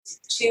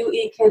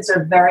2E kids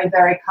are very,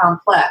 very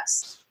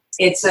complex.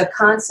 It's a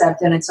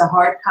concept, and it's a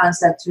hard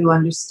concept to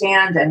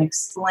understand and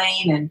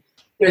explain, and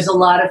there's a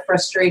lot of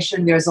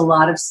frustration, there's a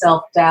lot of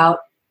self-doubt.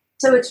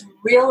 So it's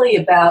really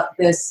about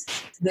this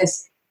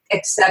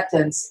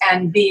acceptance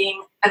and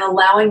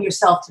allowing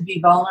yourself to be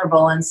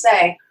vulnerable and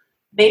say,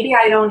 maybe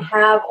I don't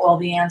have all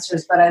the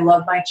answers, but I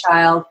love my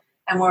child,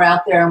 and we're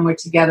out there and we're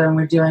together and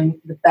we're doing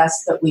the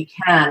best that we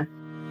can.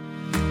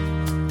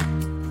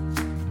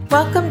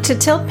 Welcome to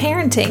Tilt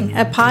Parenting,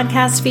 a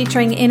podcast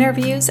featuring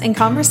interviews and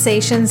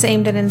conversations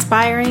aimed at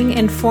inspiring,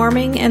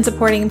 informing, and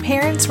supporting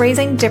parents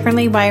raising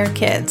differently wired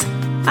kids.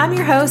 I'm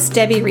your host,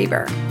 Debbie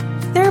Reber.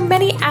 There are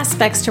many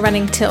aspects to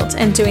running Tilt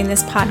and doing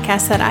this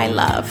podcast that I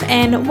love,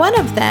 and one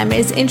of them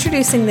is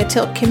introducing the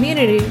Tilt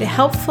community to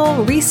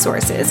helpful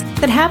resources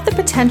that have the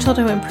potential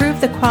to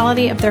improve the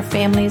quality of their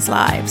families'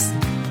 lives.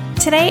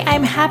 Today,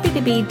 I'm happy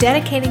to be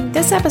dedicating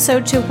this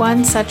episode to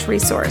one such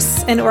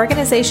resource, an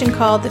organization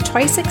called the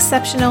Twice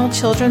Exceptional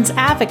Children's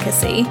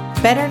Advocacy,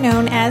 better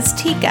known as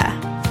TECA.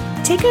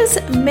 TECA's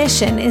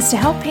mission is to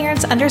help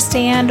parents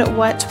understand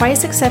what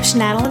twice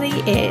exceptionality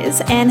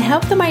is and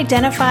help them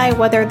identify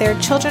whether their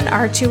children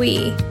are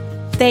 2E.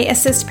 They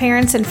assist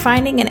parents in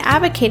finding and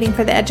advocating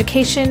for the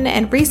education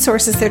and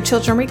resources their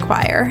children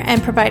require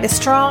and provide a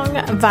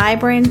strong,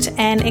 vibrant,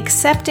 and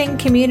accepting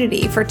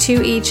community for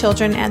 2E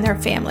children and their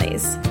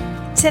families.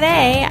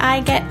 Today, I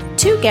get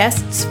two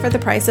guests for the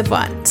price of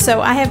one. So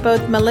I have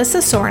both Melissa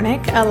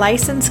Sornick, a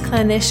licensed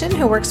clinician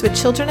who works with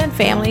children and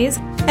families,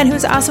 and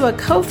who's also a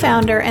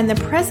co-founder and the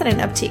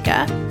president of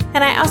TECA.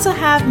 And I also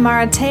have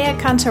Maratea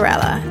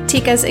Cantarella,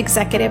 TECA's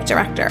executive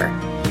director.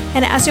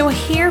 And as you'll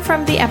hear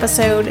from the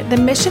episode, the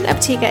mission of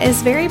TECA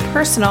is very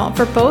personal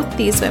for both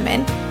these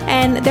women,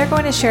 and they're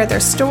going to share their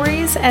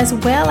stories as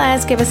well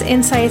as give us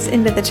insights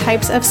into the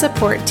types of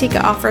support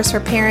TECA offers for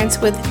parents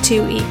with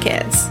 2E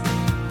kids.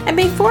 And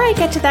before I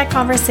get to that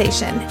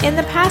conversation, in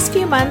the past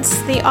few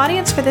months, the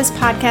audience for this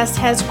podcast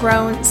has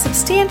grown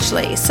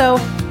substantially. So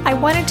I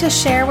wanted to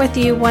share with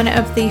you one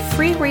of the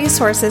free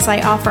resources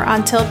I offer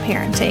on Tilt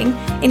Parenting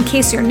in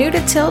case you're new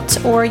to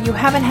Tilt or you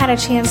haven't had a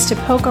chance to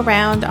poke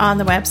around on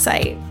the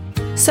website.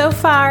 So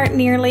far,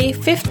 nearly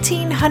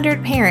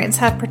 1,500 parents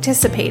have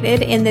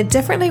participated in the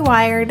Differently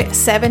Wired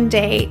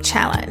 7-Day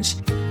Challenge.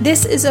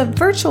 This is a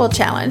virtual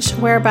challenge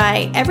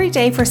whereby every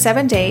day for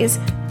 7 days,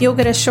 you'll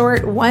get a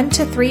short 1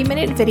 to 3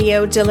 minute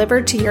video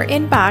delivered to your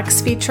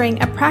inbox featuring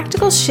a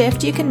practical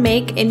shift you can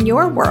make in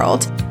your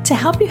world to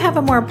help you have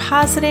a more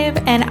positive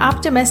and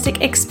optimistic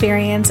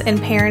experience in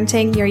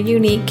parenting your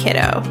unique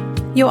kiddo.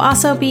 You'll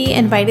also be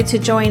invited to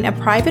join a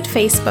private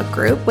Facebook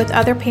group with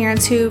other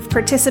parents who've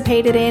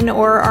participated in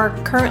or are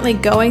currently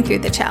going through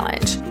the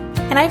challenge.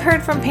 And I've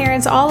heard from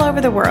parents all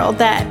over the world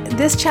that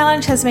this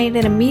challenge has made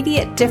an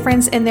immediate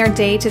difference in their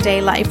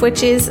day-to-day life,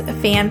 which is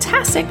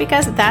fantastic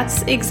because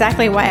that's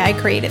exactly why I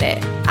created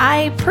it.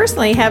 I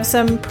personally have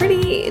some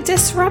pretty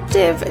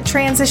disruptive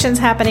transitions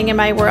happening in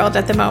my world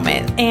at the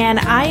moment, and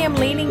I am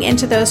leaning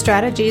into those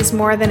strategies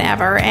more than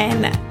ever,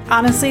 and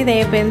honestly, they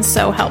have been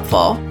so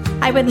helpful.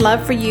 I would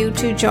love for you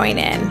to join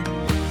in.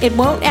 It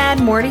won't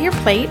add more to your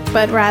plate,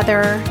 but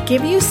rather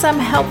give you some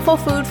helpful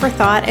food for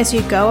thought as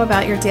you go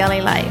about your daily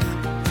life.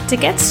 To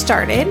get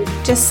started,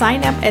 just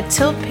sign up at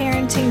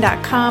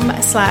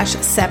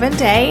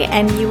tiltparenting.com/7day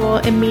and you will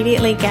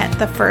immediately get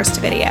the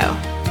first video.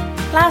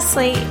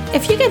 Lastly,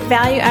 if you get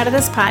value out of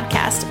this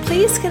podcast,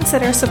 please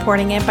consider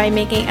supporting it by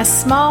making a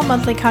small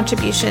monthly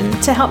contribution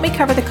to help me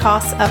cover the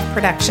costs of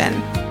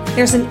production.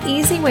 There's an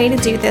easy way to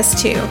do this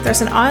too.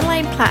 There's an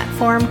online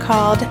platform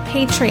called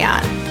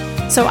Patreon.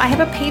 So I have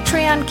a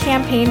Patreon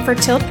campaign for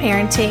Tilt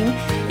Parenting.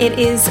 It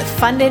is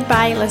funded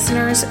by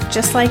listeners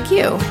just like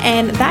you.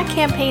 And that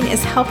campaign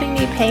is helping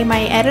me pay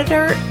my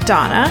editor,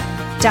 Donna.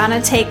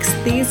 Donna takes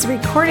these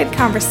recorded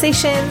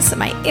conversations,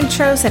 my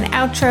intros and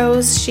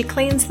outros. She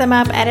cleans them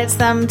up, edits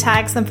them,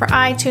 tags them for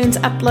iTunes,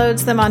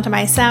 uploads them onto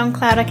my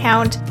SoundCloud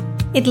account.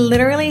 It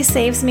literally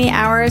saves me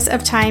hours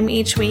of time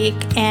each week,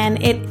 and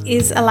it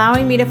is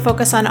allowing me to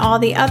focus on all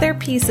the other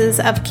pieces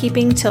of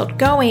keeping Tilt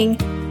going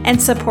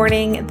and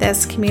supporting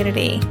this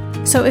community.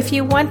 So if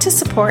you want to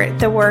support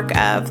the work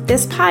of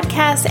this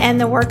podcast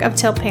and the work of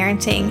Tilt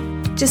Parenting,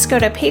 just go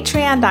to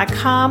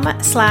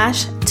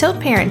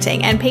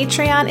patreon.com/tiltparenting, and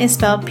Patreon is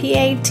spelled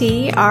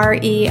Patreon.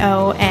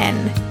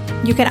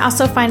 You can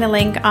also find a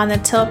link on the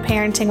Tilt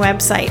Parenting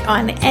website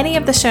on any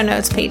of the show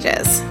notes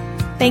pages.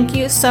 Thank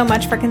you so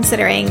much for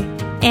considering.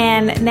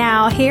 And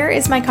now here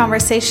is my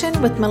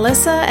conversation with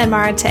Melissa and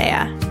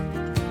Maratea.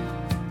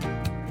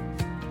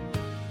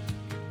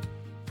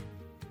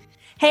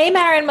 Hey,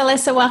 Mara and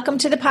Melissa, welcome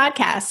to the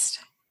podcast.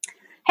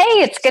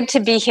 Hey, it's good to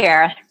be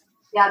here.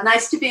 Yeah,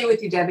 nice to be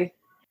with you, Debbie.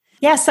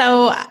 Yeah,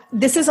 so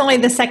this is only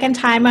the second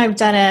time I've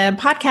done a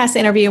podcast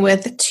interview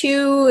with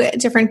two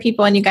different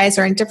people, and you guys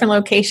are in different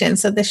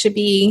locations. So this should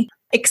be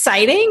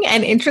exciting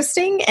and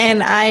interesting,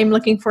 and I'm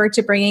looking forward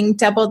to bringing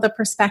double the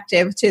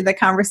perspective to the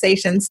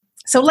conversations.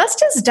 So let's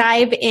just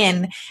dive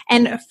in.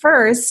 And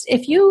first,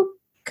 if you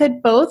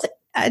could both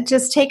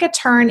just take a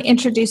turn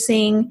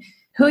introducing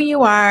who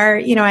you are.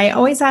 I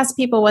always ask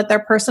people what their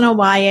personal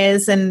why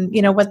is and,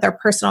 what their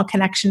personal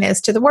connection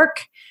is to the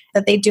work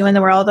that they do in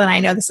the world. And I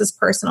know this is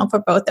personal for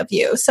both of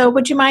you. So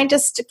would you mind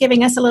just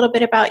giving us a little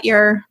bit about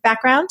your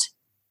background?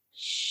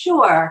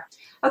 Sure.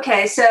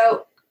 Okay,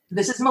 so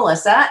this is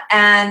Melissa,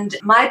 and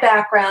my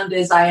background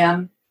is I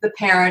am the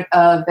parent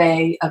of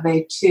a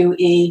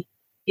 2E.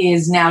 He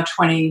is now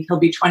 20. He'll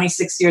be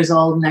 26 years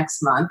old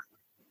next month.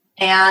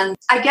 And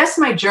I guess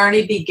my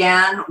journey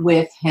began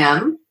with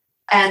him.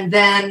 And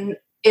then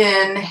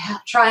in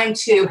trying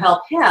to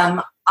help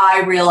him,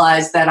 I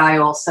realized that I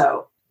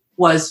also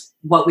was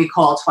what we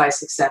call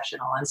twice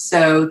exceptional. And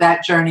so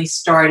that journey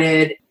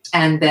started.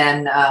 And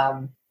then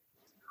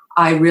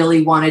I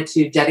really wanted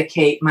to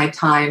dedicate my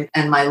time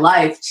and my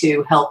life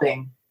to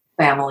helping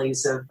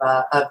families of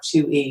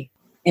 2E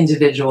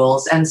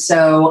individuals. And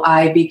so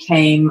I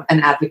became an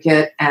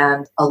advocate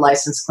and a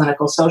licensed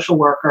clinical social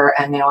worker.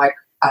 And now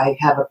I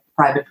have a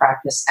private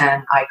practice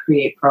and I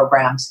create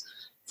programs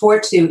for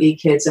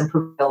 2E kids and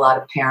provide a lot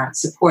of parent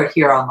support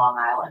here on Long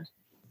Island.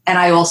 And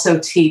I also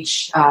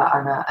teach,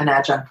 I'm an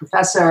adjunct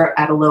professor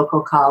at a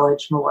local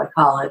college, Malloy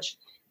College,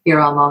 here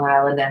on Long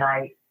Island. And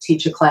I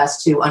teach a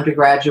class to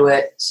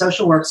undergraduate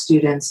social work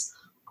students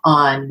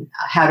on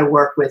how to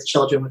work with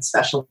children with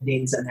special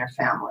needs and their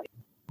family.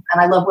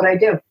 And I love what I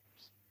do.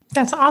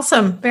 That's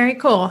awesome. Very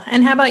cool.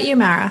 And how about you,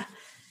 Mara?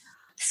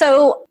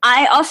 So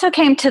I also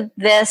came to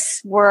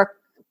this work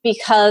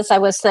because I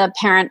was the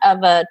parent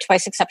of a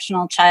twice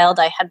exceptional child.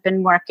 I had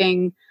been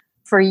working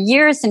for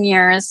years and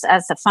years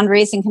as a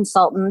fundraising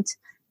consultant.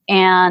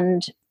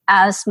 And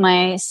as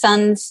my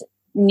son's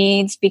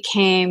needs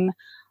became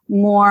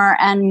more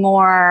and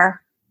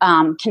more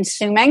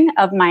consuming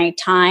of my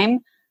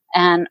time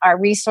and our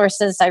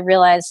resources, I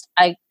realized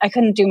I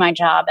couldn't do my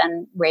job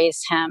and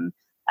raise him.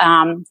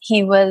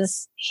 He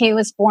was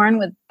born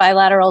with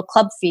bilateral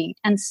club feet.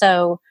 And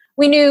so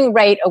we knew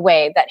right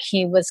away that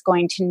he was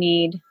going to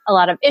need a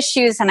lot of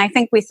issues. And I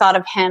think we thought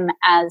of him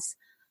as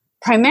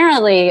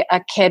primarily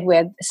a kid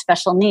with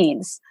special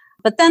needs.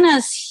 But then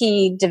as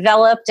he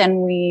developed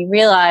and we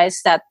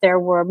realized that there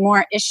were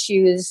more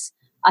issues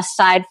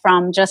aside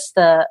from just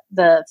the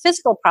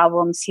physical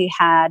problems he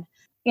had,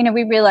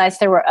 we realized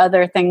there were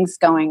other things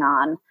going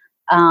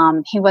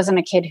on. He wasn't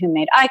a kid who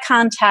made eye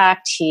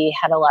contact. He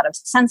had a lot of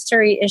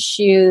sensory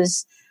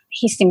issues.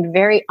 He seemed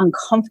very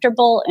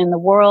uncomfortable in the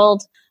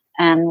world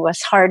and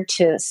was hard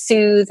to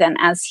soothe. And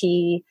as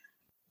he,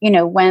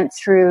 went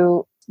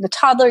through the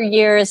toddler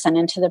years and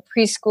into the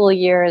preschool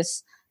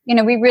years,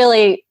 we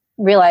really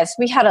realized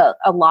we had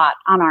a lot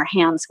on our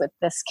hands with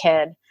this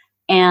kid.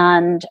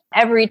 And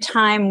every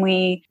time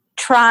we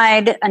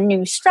tried a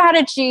new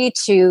strategy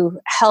to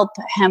help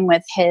him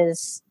with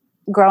his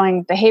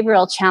growing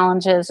behavioral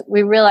challenges,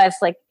 we realized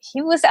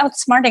he was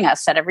outsmarting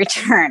us at every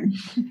turn.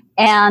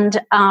 And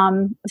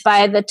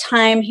by the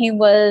time he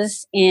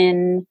was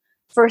in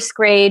first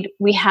grade,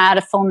 we had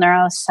a full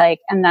neuropsych,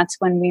 and that's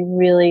when we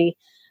really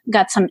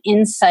got some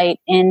insight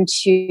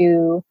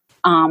into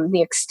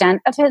the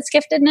extent of his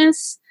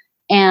giftedness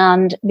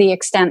and the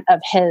extent of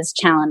his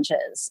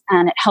challenges.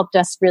 And it helped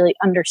us really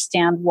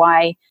understand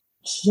why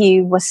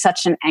he was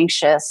such an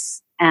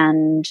anxious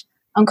and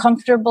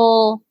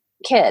uncomfortable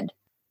kid.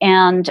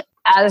 And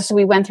as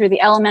we went through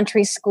the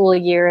elementary school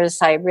years,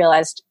 I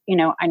realized,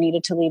 I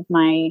needed to leave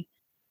my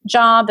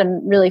job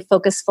and really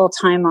focus full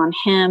time on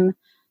him.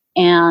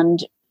 And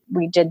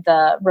we did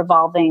the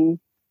revolving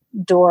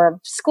door of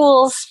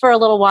schools for a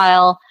little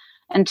while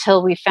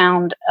until we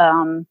found,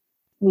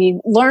 we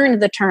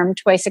learned the term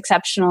twice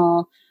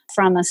exceptional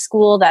from a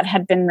school that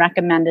had been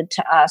recommended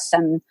to us.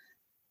 And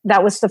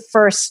that was the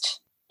first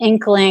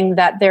inkling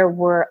that there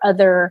were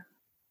other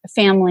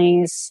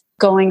families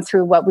going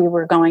through what we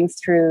were going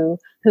through,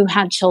 who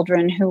had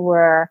children who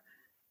were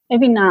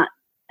maybe not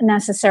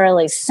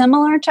necessarily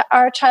similar to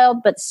our child,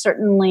 but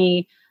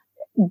certainly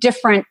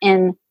different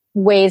in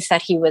ways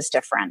that he was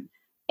different.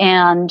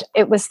 And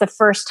it was the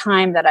first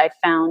time that I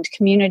found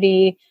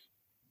community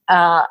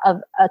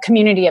of a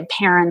community of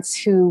parents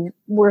who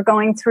were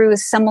going through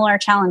similar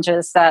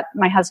challenges that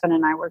my husband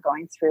and I were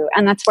going through.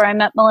 And that's where I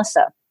met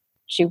Melissa.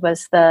 She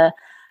was the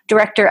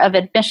director of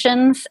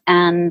admissions,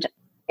 and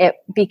it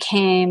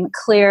became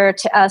clear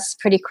to us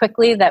pretty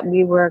quickly that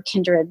we were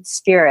kindred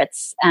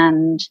spirits.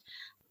 And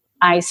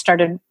I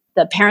started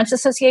the Parents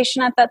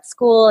Association at that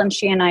school, and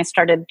she and I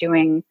started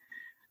doing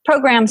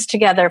programs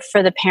together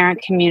for the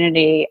parent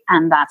community.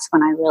 And that's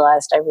when I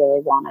realized I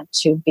really wanted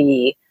to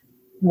be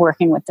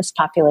working with this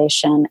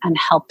population and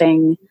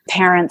helping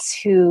parents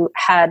who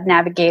had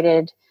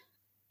navigated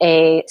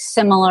a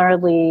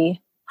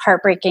similarly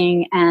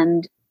heartbreaking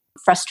and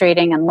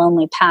frustrating and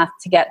lonely path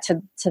to get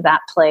to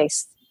that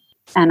place.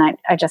 And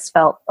I just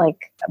felt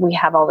like we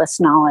have all this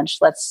knowledge.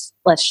 Let's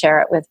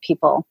share it with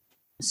people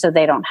so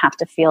they don't have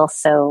to feel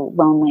so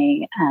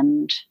lonely.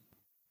 And,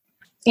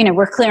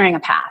 we're clearing a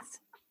path,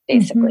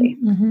 basically.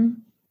 Mm-hmm, mm-hmm.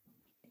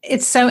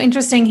 It's so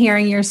interesting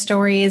hearing your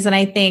stories. And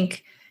I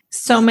think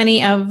so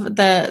many of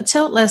the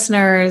Tilt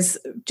listeners,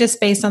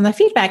 just based on the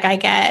feedback I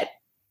get,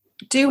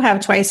 do have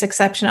twice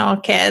exceptional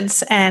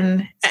kids.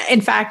 And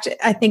in fact,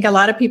 I think a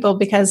lot of people,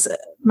 because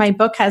my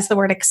book has the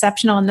word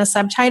exceptional in the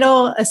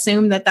subtitle,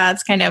 assume that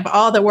that's kind of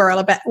all that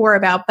we're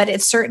about. But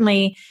it's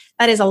certainly,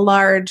 that is a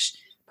large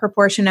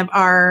proportion of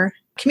our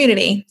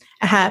community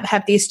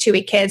have these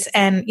 2E kids.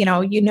 And, you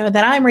know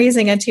that I'm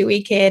raising a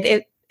 2E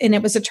kid. And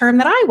it was a term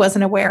that I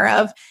wasn't aware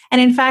of. And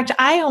in fact,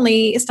 I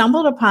only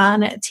stumbled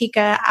upon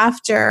TECA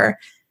after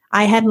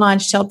I had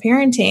launched Tilt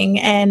Parenting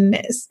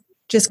and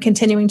just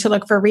continuing to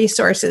look for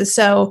resources.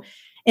 So,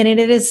 and it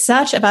is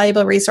such a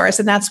valuable resource.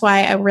 And that's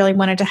why I really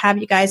wanted to have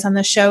you guys on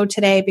the show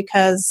today,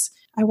 because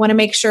I want to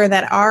make sure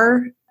that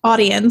our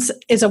audience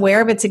is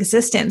aware of its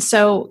existence.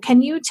 So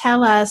can you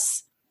tell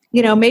us,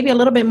 maybe a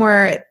little bit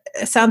more, it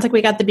sounds like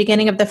we got the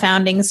beginning of the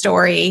founding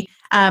story.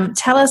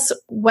 Tell us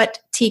what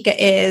TECA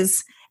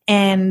is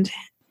and,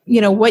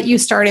 what you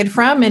started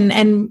from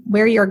and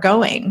where you're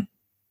going.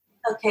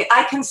 Okay,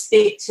 I can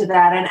speak to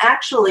that. And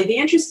actually, the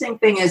interesting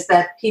thing is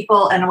that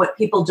what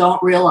people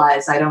don't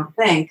realize, I don't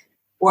think,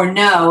 or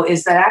know,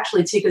 is that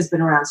actually TECA has been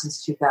around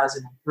since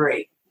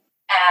 2003.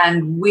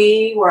 And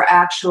we were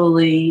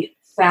actually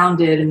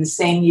founded in the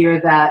same year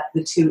that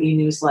the 2E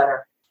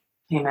newsletter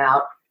came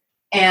out.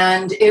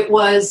 And it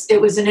was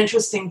an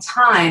interesting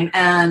time.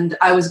 And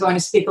I was going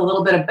to speak a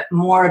little bit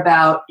more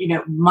about,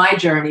 my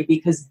journey,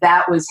 because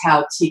that was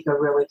how TECA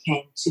really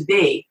came to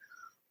be.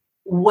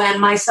 When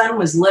my son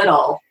was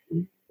little,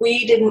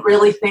 we didn't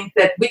really think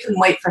that we couldn't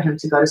wait for him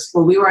to go to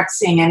school. We weren't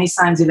seeing any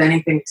signs of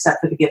anything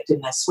except for the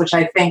giftedness, which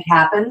I think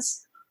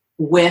happens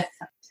with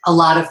a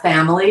lot of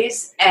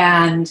families.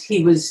 And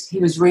he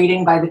was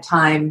reading by the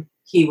time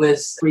he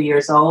was 3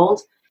 years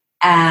old.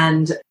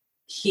 And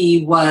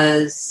he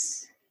was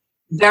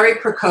very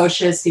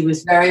precocious. He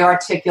was very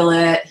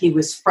articulate. He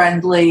was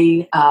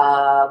friendly.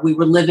 We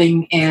were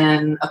living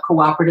in a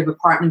cooperative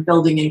apartment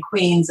building in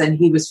Queens, and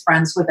he was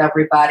friends with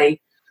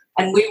everybody.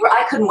 And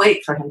I couldn't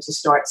wait for him to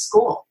start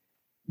school.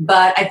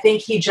 But I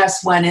think he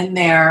just went in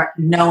there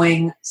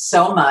knowing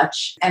so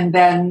much. And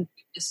then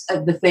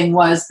the thing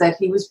was that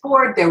he was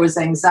bored. There was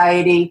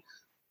anxiety.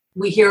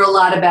 We hear a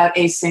lot about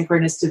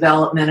asynchronous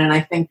development. And I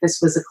think this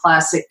was a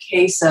classic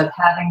case of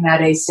having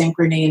that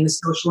asynchrony and the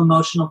social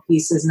emotional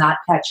pieces not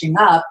catching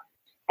up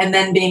and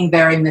then being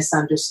very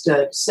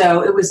misunderstood.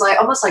 So it was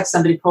almost like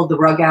somebody pulled the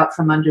rug out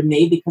from under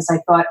me, because I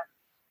thought,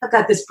 I've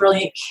got this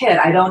brilliant kid.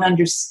 I don't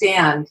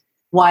understand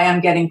why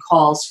I'm getting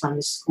calls from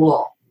the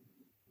school.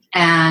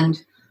 And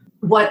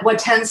what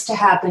tends to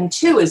happen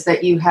too is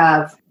that you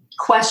have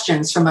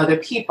questions from other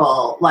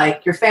people,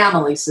 like your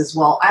family says,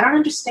 well, I don't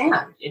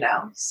understand,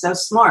 so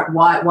smart.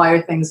 Why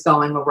are things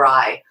going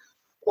awry?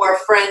 Or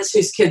friends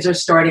whose kids are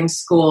starting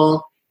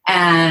school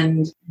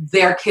and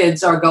their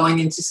kids are going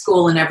into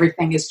school and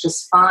everything is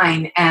just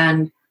fine.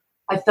 And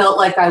I felt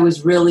like I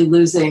was really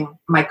losing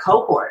my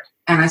cohort,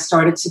 and I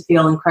started to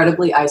feel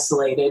incredibly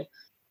isolated.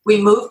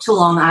 We moved to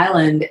Long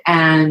Island,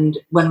 and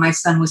when my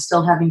son was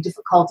still having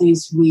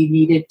difficulties, we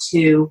needed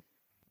to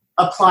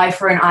apply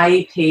for an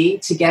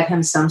IEP to get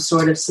him some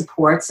sort of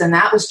supports. And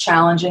that was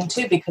challenging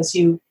too, because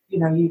you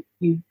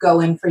go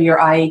in for your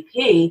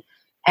IEP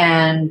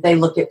and they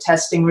look at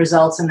testing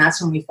results, and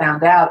that's when we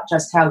found out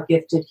just how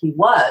gifted he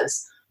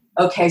was.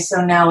 Okay,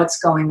 so now what's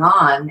going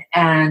on?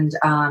 And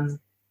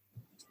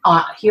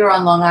here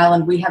on Long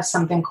Island, we have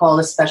something called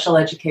a special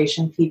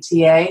education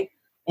PTA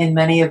in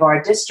many of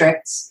our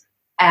districts.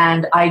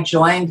 And I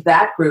joined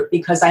that group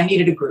because I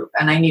needed a group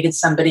and I needed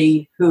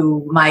somebody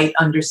who might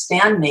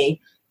understand me.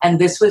 And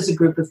this was a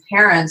group of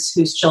parents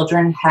whose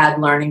children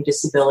had learning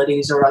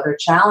disabilities or other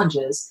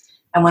challenges.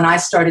 And when I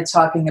started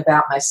talking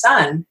about my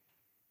son,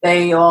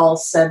 they all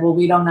said, well,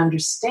 we don't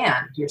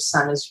understand. Your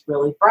son is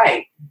really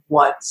bright.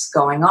 What's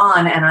going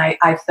on? And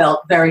I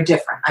felt very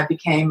different. I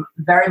became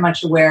very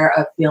much aware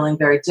of feeling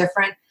very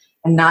different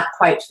and not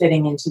quite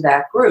fitting into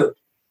that group.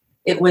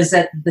 It was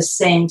at the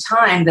same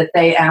time that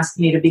they asked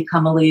me to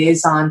become a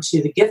liaison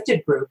to the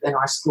gifted group in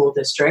our school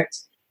district.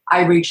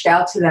 I reached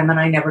out to them and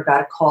I never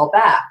got a call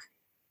back.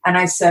 And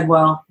I said,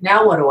 well,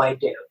 now what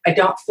do? I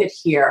don't fit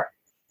here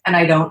and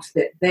I don't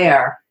fit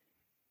there.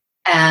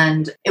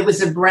 And it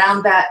was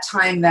around that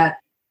time that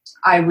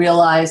I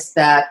realized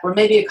that, or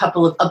maybe a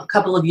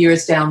couple of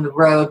years down the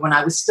road, when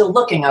I was still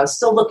looking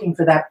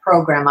for that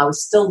program. I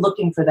was still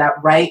looking for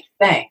that right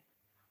thing,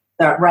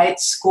 that right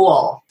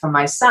school for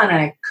my son, and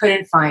I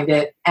couldn't find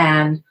it.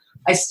 And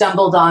I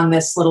stumbled on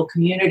this little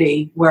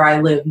community where I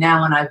live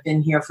now, and I've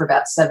been here for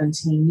about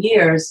 17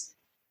 years.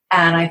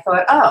 And I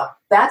thought, oh,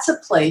 that's a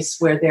place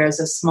where there's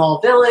a small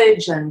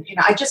village, and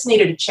I just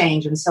needed a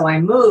change. And so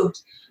I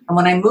moved. And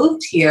when I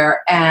moved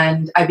here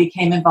and I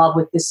became involved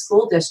with this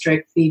school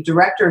district, the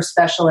director of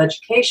special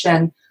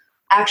education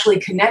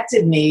actually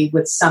connected me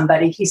with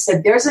somebody. He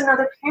said, there's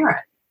another parent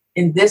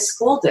in this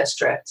school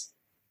district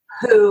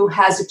who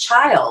has a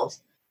child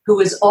who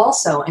is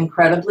also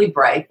incredibly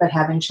bright but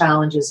having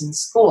challenges in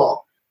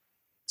school.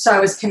 So I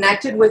was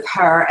connected with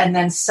her, and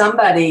then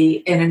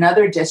somebody in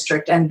another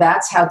district, and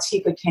that's how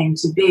TECA came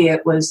to be.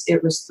 It was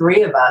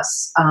three of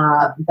us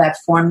that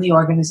formed the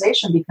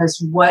organization, because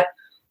what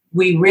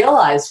we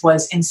realized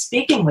was in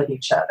speaking with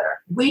each other.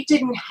 We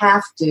didn't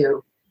have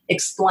to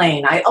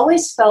explain. I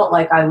always felt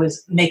like I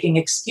was making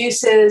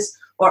excuses,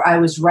 or I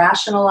was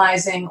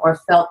rationalizing, or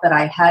felt that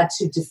I had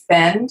to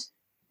defend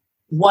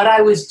what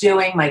I was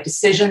doing, my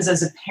decisions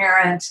as a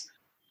parent,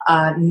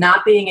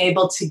 not being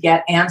able to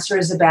get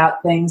answers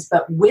about things.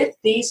 But with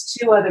these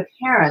two other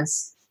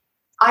parents,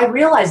 I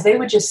realized they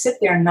would just sit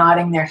there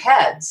nodding their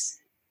heads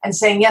and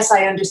saying, yes,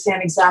 I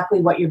understand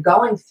exactly what you're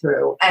going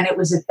through. And it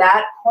was at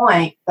that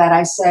point that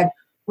I said,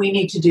 we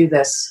need to do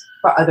this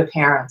for other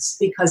parents,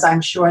 because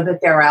I'm sure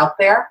that they're out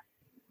there.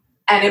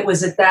 And it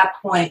was at that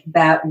point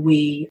that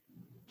we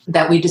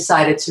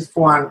decided to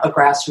form a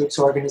grassroots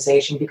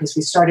organization, because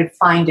we started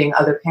finding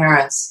other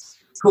parents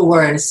who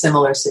were in a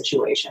similar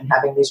situation,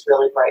 having these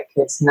really bright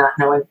kids, not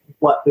knowing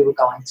what we were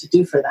going to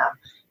do for them,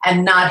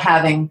 and not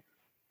having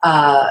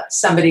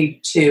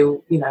somebody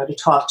to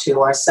talk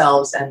to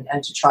ourselves and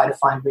to try to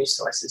find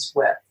resources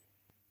with.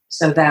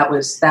 So that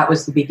was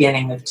the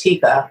beginning of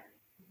TECA,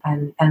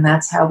 and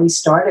that's how we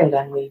started.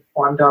 And we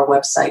formed our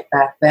website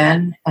back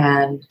then,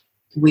 and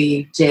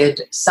we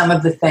did some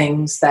of the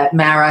things that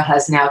Mara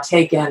has now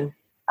taken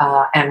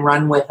and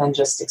run with, and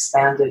just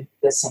expanded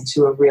this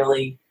into a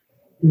really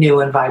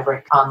new and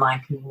vibrant online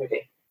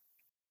community.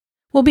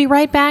 We'll be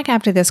right back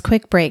after this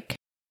quick break.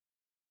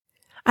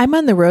 I'm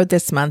on the road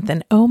this month,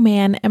 and oh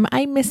man, am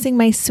I missing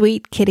my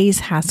sweet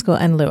kitties Haskell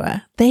and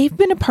Lua. They've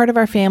been a part of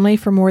our family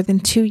for more than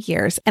 2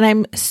 years, and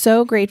I'm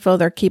so grateful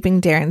they're keeping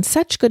Darren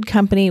such good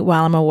company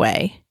while I'm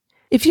away.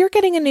 If you're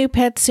getting a new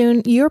pet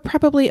soon, you're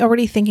probably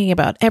already thinking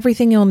about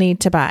everything you'll need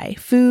to buy: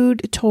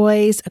 food,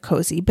 toys, a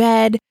cozy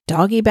bed,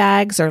 doggy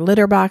bags, or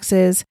litter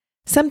boxes.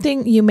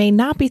 Something you may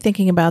not be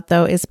thinking about,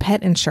 though, is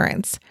pet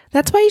insurance.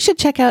 That's why you should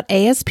check out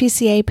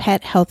ASPCA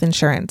Pet Health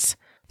Insurance.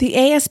 The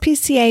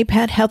ASPCA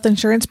Pet Health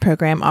Insurance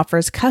Program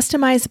offers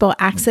customizable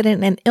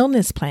accident and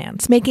illness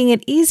plans, making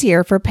it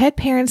easier for pet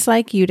parents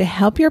like you to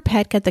help your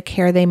pet get the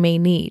care they may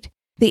need.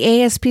 The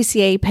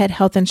ASPCA Pet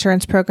Health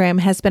Insurance Program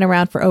has been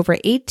around for over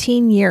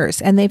 18 years,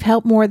 and they've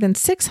helped more than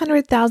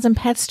 600,000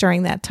 pets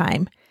during that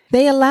time.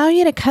 They allow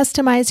you to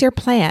customize your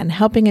plan,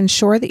 helping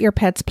ensure that your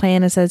pet's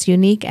plan is as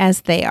unique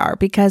as they are,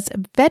 because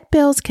vet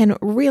bills can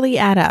really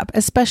add up,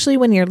 especially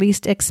when you're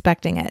least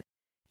expecting it.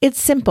 It's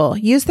simple.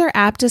 Use their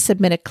app to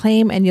submit a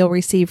claim, and you'll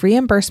receive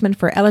reimbursement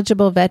for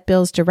eligible vet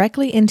bills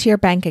directly into your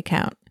bank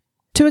account.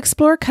 To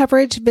explore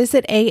coverage,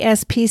 visit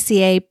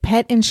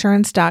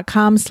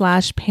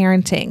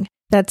aspcapetinsurance.com/parenting.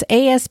 That's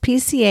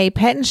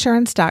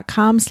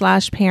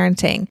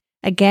aspcapetinsurance.com/parenting.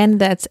 Again,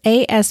 that's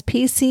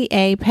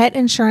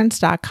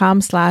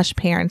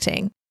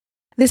aspcapetinsurance.com/parenting.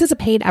 This is a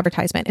paid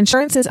advertisement.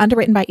 Insurance is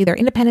underwritten by either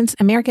Independence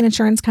American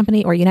Insurance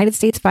Company or United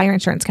States Fire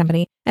Insurance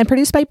Company and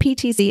produced by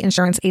PTZ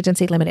Insurance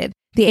Agency Limited.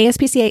 The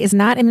ASPCA is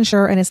not an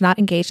insurer and is not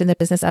engaged in the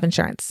business of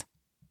insurance.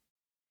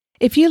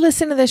 If you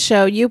listen to this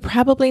show, you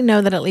probably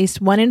know that at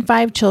least 1 in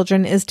 5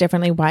 children is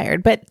differently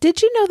wired. But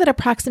did you know that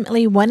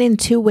approximately 1 in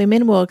 2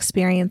 women will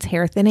experience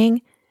hair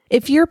thinning?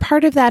 If you're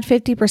part of that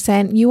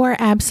 50%, you are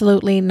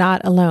absolutely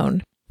not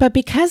alone. But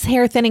because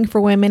hair thinning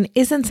for women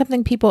isn't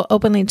something people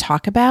openly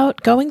talk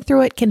about, going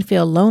through it can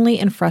feel lonely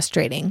and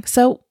frustrating.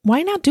 So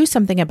why not do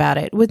something about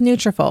it with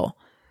Nutrafol?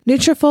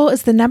 Nutrafol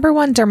is the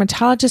 #1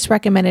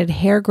 dermatologist-recommended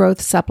hair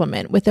growth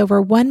supplement, with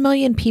over 1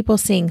 million people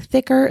seeing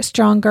thicker,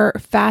 stronger,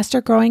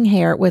 faster-growing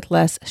hair with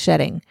less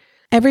shedding.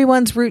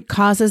 Everyone's root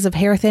causes of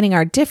hair thinning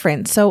are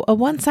different, so a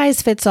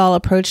one-size-fits-all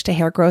approach to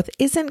hair growth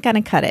isn't going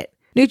to cut it.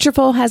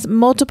 Nutrafol has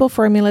multiple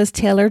formulas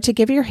tailored to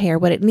give your hair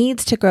what it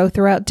needs to grow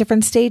throughout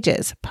different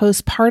stages: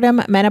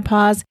 postpartum,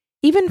 menopause,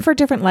 even for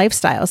different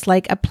lifestyles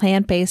like a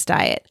plant-based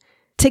diet.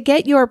 To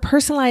get your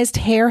personalized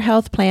hair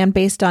health plan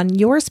based on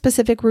your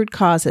specific root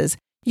causes,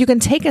 you can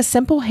take a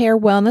simple hair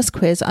wellness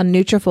quiz on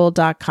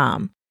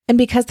Nutrafol.com. And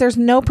because there's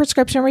no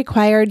prescription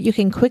required, you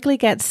can quickly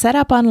get set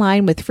up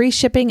online with free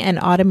shipping and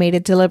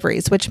automated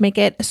deliveries, which make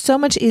it so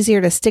much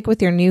easier to stick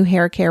with your new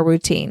hair care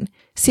routine.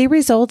 See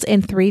results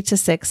in 3 to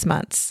 6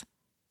 months.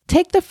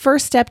 Take the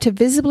first step to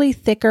visibly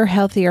thicker,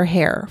 healthier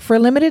hair. For a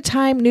limited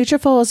time,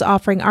 Nutrafol is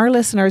offering our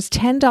listeners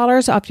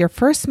 $10 off your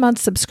first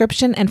month's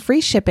subscription and free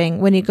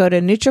shipping when you go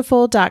to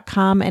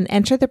Nutrafol.com and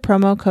enter the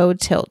promo code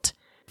TILT.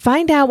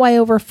 Find out why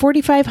over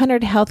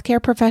 4,500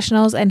 healthcare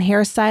professionals and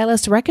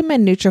hairstylists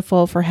recommend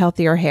Nutrafol for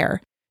healthier hair.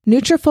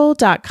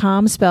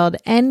 Nutrafol.com, spelled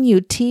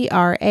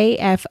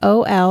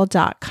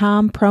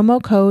Nutrafol.com,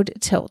 promo code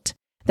TILT.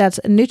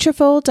 That's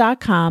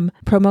Nutrafol.com,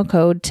 promo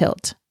code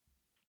TILT.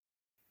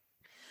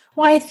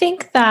 Well, I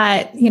think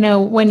that,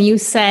 when you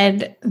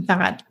said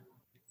that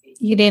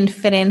you didn't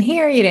fit in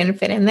here, you didn't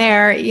fit in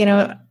there,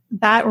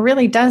 that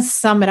really does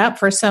sum it up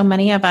for so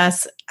many of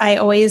us. I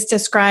always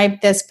describe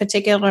this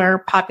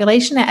particular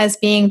population as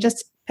being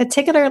just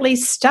particularly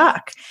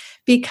stuck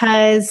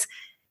because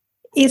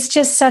it's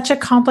just such a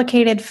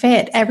complicated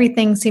fit.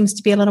 Everything seems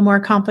to be a little more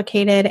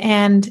complicated,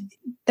 and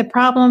the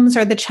problems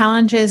or the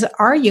challenges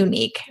are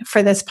unique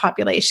for this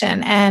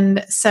population.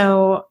 And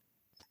so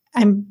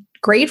I'm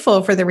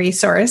grateful for the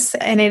resource.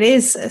 And it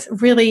is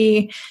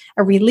really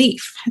a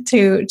relief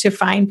to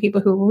find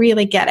people who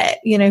really get it,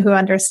 who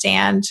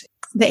understand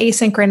the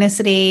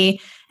asynchronicity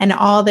and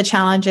all the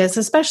challenges,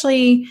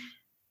 especially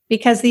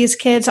because these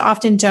kids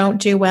often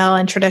don't do well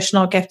in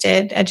traditional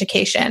gifted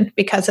education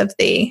because of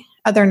the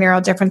other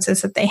neural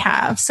differences that they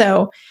have.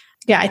 So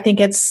yeah, I think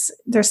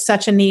there's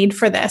such a need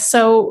for this.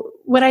 So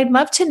what I'd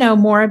love to know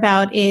more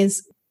about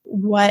is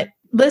what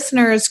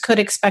listeners could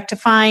expect to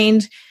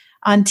find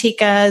on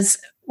TECA's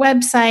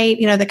website,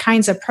 the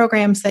kinds of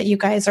programs that you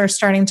guys are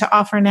starting to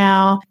offer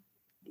now.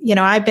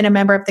 I've been a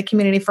member of the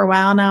community for a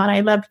while now, and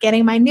I love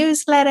getting my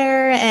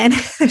newsletter, and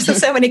there's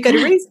so many good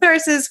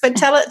resources, but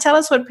tell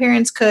us what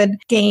parents could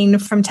gain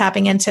from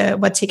tapping into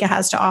what TECA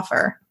has to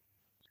offer.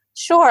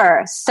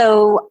 Sure.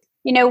 So,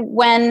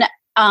 when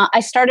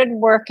I started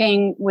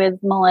working with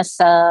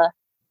Melissa,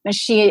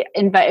 she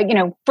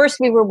invited, first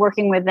we were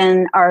working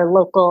within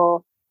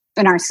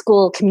in our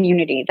school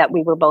community that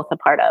we were both a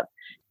part of.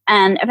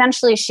 And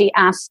eventually she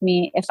asked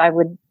me if I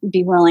would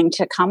be willing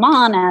to come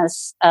on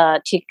as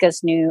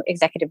TECA's new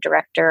executive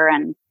director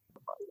and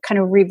kind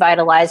of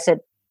revitalize it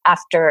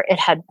after it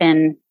had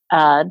been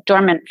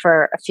dormant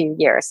for a few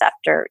years,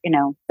 after,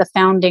 the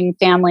founding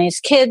family's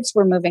kids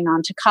were moving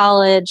on to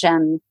college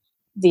and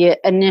the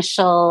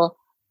initial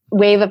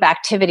wave of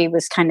activity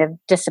was kind of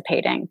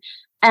dissipating.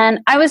 And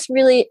I was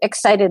really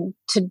excited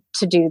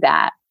to do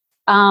that.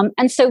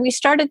 And so we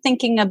started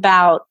thinking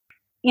about,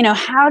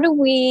 how do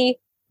we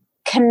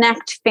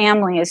connect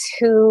families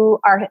who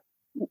are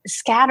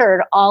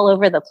scattered all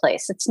over the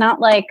place? It's not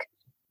like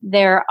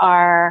there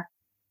are,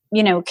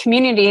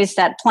 communities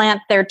that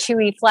plant their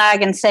TUI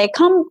flag and say,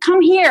 come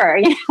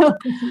here,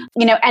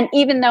 and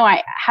even though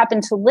I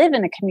happen to live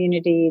in a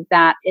community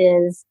that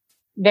is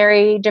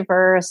very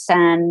diverse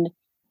and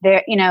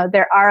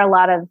there are a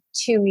lot of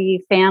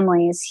TUI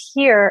families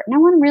here, no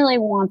one really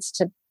wants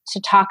to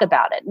talk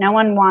about it. No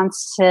one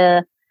wants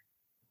to,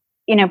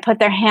 put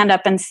their hand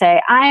up and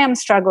say, I am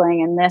struggling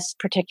in this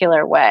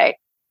particular way.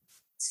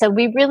 So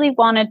we really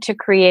wanted to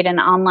create an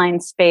online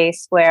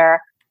space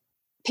where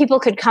people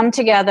could come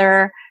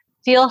together,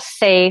 feel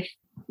safe,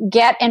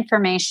 get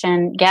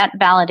information, get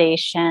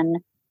validation,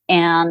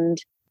 and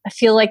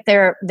feel like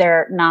they're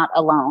not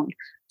alone.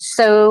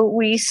 So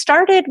we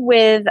started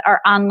with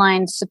our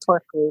online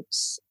support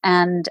groups,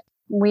 and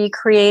we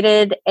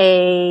created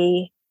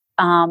a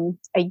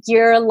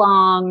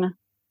year-long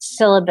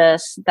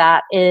syllabus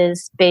that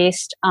is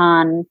based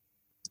on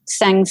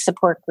SENG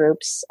support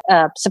groups,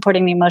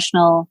 supporting the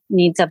emotional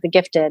needs of the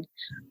gifted.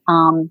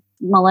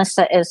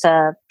 Melissa is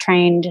a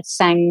trained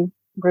SENG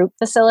group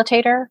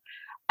facilitator.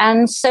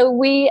 And so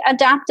we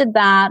adapted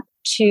that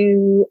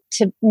to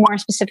more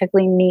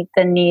specifically meet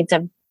the needs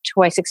of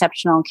twice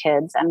exceptional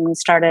kids. And we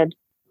started,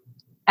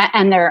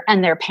 and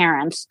their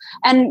parents.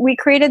 And we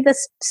created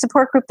this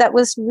support group that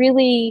was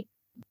really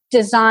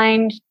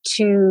designed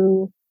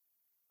to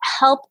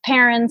help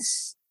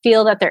parents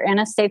feel that they're in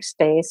a safe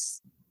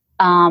space.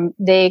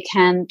 They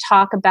can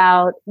talk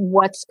about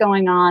what's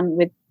going on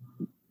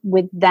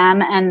with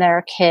them and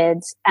their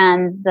kids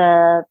and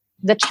the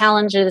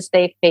challenges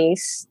they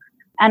face.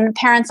 And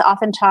parents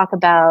often talk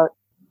about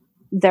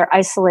their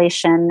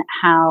isolation,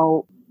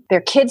 how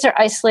their kids are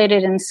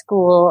isolated in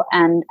school.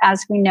 And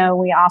as we know,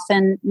 we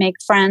often make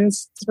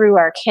friends through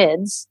our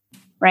kids,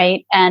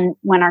 right? And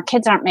when our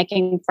kids aren't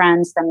making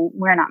friends, then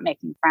we're not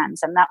making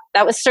friends. And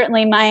that was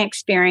certainly my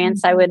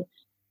experience. I would,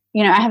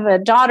 I have a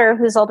daughter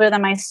who's older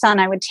than my son.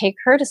 I would take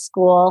her to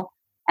school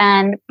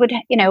and would,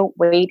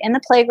 wait in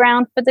the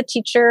playground for the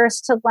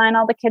teachers to line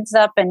all the kids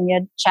up, and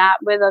you'd chat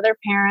with other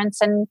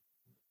parents and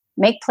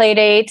make play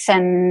dates,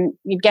 and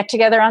you'd get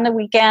together on the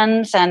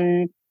weekends,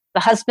 and the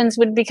husbands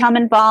would become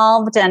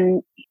involved,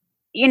 and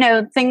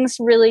things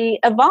really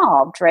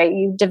evolved, right?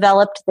 You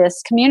developed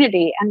this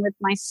community. And with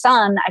my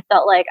son, I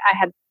felt like I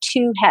had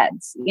two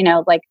heads,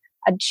 like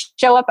I'd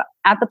show up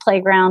at the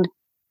playground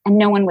and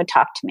no one would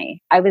talk to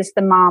me. I was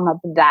the mom of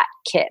that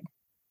kid,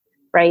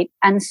 right?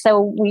 And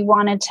so we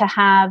wanted to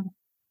have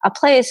a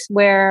place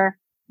where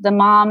the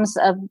moms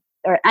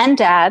and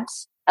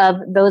dads of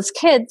those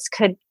kids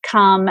could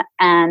come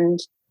and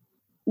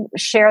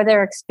share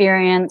their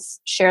experience,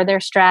 share their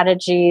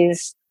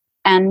strategies,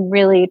 and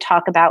really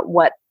talk about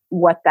what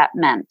that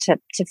meant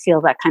to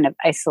feel that kind of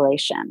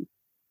isolation.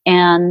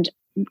 And,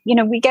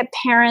 we get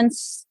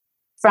parents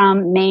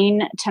from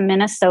Maine to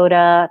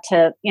Minnesota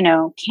to,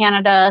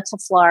 Canada to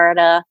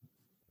Florida,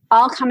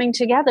 all coming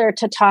together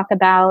to talk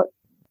about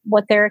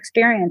what their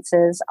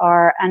experiences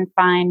are and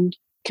find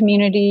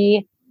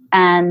community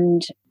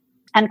and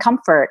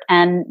comfort,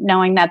 and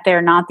knowing that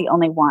they're not the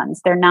only ones.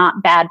 They're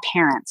not bad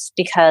parents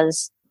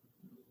because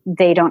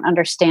they don't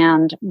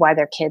understand why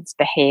their kids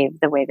behave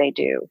the way they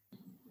do.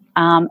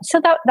 So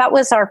that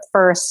was our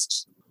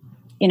first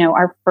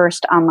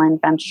online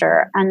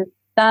venture. And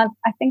that,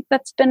 I think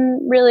that's been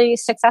really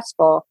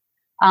successful.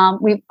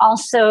 We've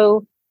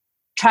also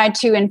tried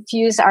to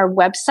infuse our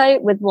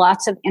website with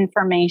lots of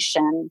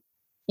information,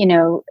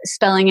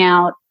 spelling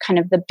out kind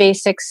of the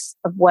basics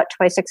of what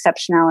twice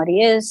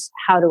exceptionality is,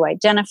 how to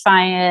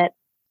identify it,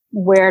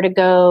 where to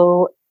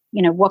go,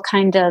 what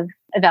kind of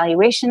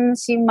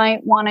evaluations you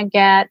might want to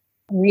get,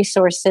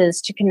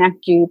 resources to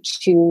connect you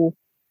to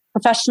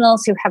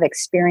professionals who have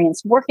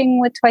experience working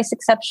with twice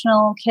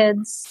exceptional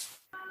kids.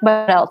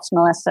 What else,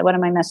 Melissa? What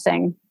am I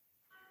missing?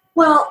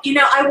 Well,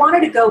 I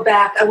wanted to go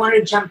back. I wanted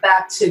to jump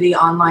back to the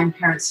online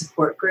parent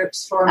support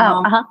groups for a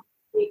moment,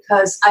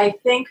 because I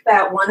think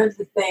that one of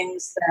the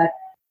things that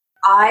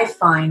I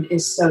find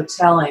is so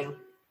telling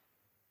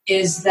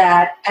is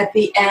that at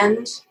the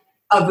end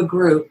of a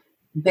group,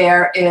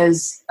 there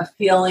is a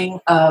feeling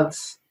of,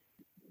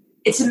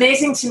 it's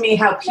amazing to me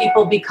how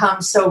people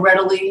become so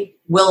readily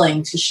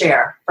willing to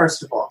share,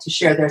 first of all, to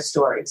share their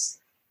stories.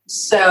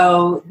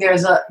 So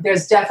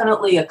there's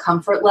definitely a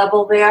comfort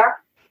level there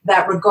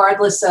that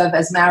regardless of,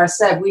 as Mara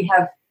said, we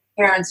have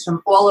parents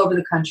from all over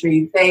the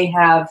country. They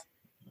have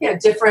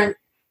different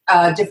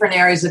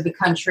areas of the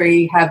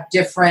country have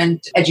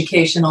different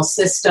educational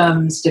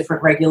systems,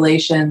 different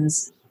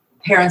regulations.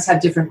 Parents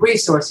have different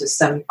resources.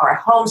 Some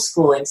are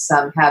homeschooling.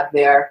 Some have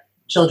their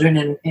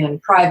children in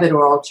private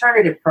or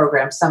alternative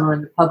programs. Some are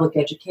in the public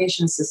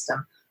education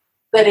system.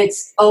 But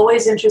it's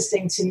always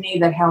interesting to me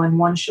that how in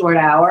one short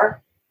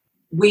hour,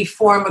 we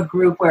form a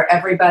group where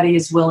everybody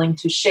is willing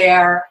to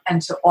share and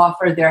to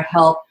offer their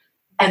help.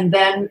 And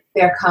then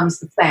there comes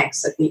the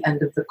thanks at the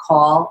end of the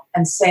call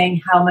and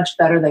saying how much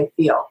better they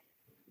feel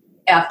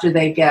after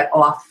they get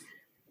off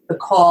the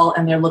call,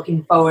 and they're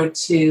looking forward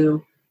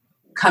to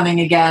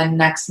coming again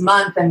next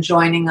month and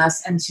joining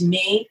us. And to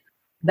me,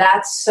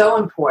 that's so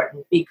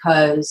important,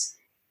 because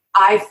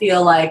I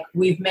feel like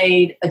we've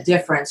made a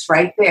difference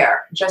right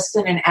there, just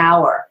in an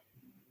hour,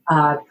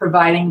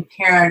 providing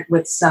parent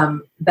with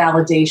some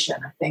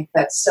validation. I think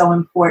that's so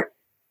important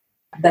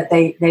that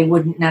they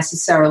wouldn't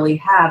necessarily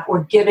have,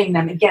 or giving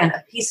them, again,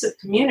 a piece of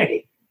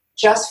community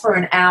just for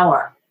an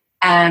hour.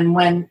 And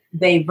when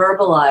they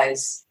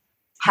verbalize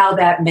how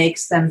that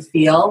makes them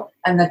feel,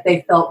 and that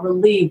they felt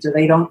relieved, or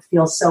they don't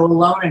feel so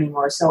alone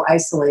anymore, so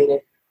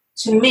isolated.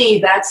 To me,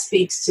 that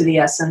speaks to the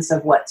essence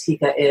of what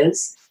TECA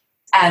is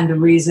and the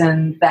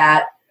reason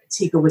that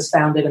TECA was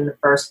founded in the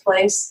first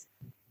place.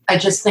 I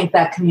just think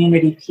that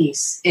community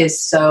piece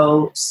is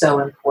so, so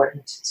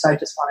important. So I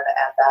just wanted to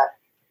add that.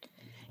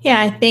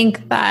 Yeah, I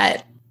think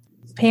that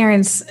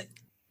parents,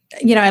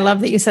 I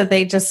love that you said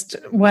they just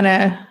want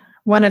to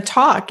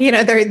talk.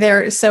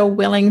 They're so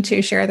willing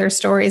to share their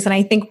stories. And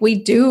I think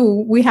we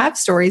have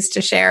stories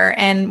to share,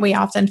 and we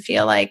often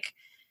feel like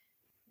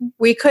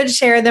we could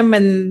share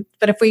them,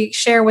 but if we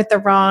share with the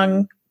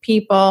wrong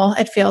people,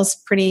 it feels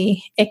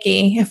pretty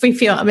icky if we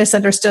feel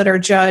misunderstood or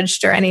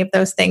judged or any of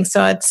those things.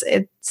 So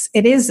it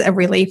is a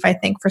relief, I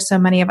think, for so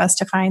many of us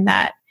to find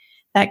that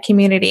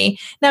community.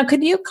 Now,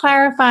 could you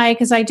clarify,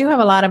 because I do have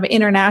a lot of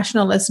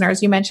international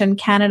listeners, you mentioned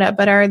Canada,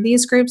 but are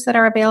these groups that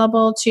are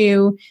available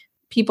to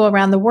people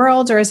around the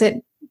world, or is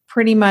it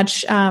pretty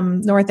much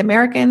North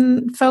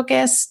American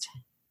focused?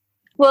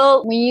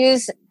 Well, we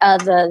use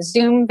the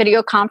Zoom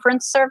video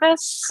conference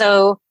service.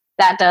 So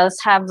that does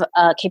have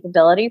a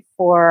capability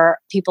for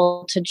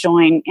people to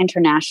join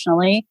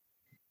internationally.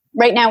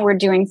 Right now, we're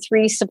doing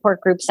 3 support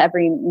groups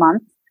every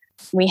month.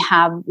 We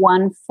have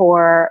one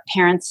for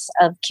parents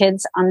of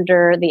kids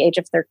under the age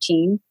of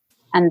 13,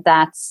 and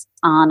that's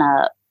on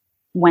a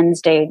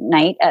Wednesday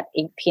night at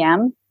 8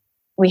 p.m.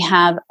 We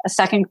have a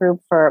second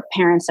group for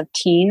parents of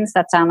teens.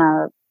 That's on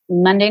a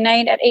Monday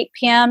night at 8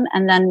 p.m.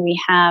 And then we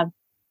have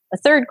a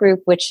third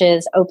group, which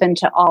is open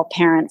to all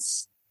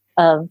parents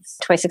of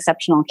twice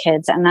exceptional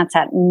kids. And that's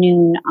at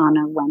noon on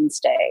a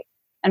Wednesday.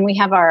 And we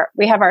have our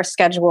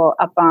schedule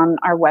up on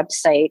our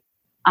website,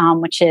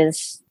 which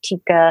is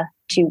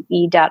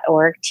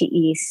TECA2E.org,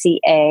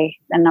 TECA,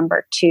 the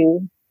number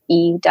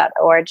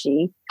 2E.org.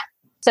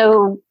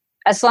 So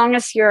as long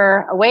as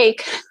you're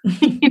awake,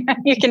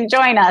 you can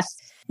join us.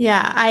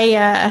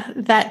 Yeah,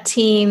 that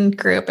teen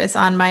group is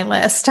on my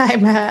list.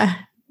 I'm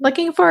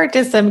looking forward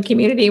to some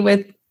community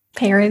with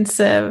parents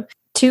of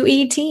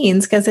 2E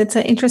teens, because it's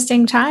an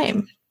interesting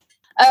time.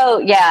 Oh,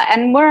 yeah.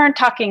 And we're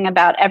talking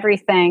about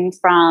everything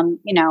from,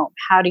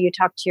 how do you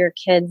talk to your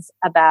kids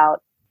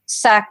about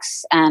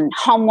sex and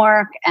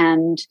homework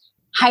and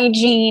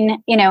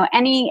hygiene,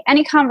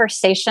 any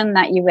conversation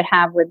that you would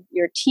have with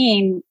your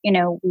teen,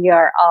 we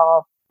are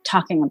all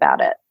talking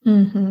about it.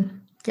 Mm-hmm.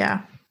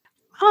 Yeah.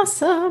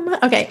 Awesome.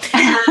 Okay.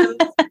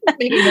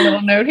 Making a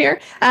little note here.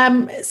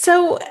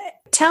 So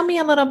tell me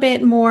a little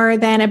bit more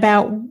then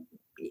about,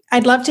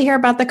 I'd love to hear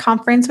about the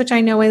conference, which I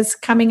know is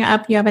coming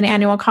up. You have an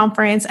annual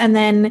conference. And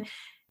then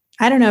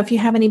I don't know if you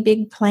have any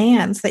big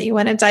plans that you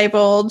want to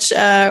divulge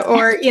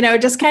or,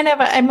 just kind of,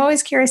 I'm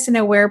always curious to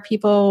know where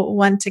people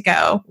want to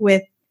go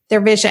with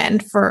their vision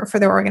for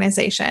their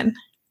organization.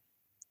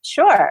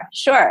 Sure.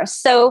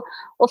 So,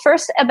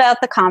 first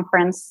about the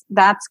conference,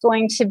 that's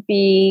going to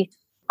be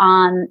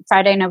on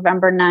Friday,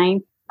 November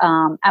 9th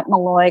at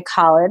Malloy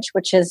College,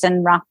 which is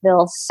in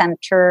Rockville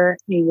Center,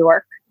 New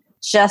York,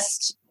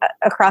 just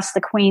across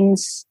the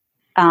Queens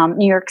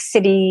New York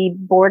City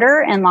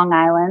border in Long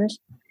Island.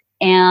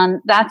 And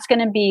that's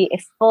going to be a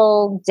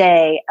full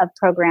day of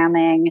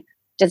programming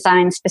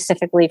designed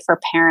specifically for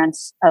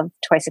parents of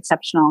twice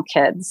exceptional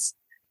kids.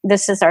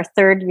 This is our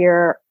third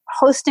year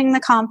hosting the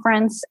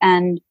conference,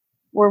 and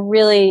we're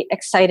really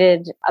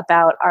excited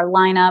about our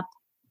lineup.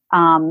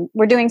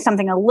 We're doing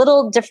something a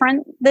little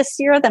different this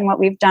year than what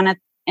we've done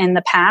in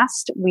the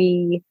past.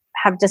 We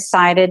have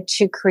decided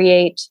to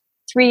create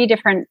 3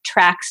 different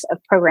tracks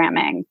of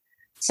programming.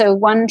 So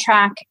one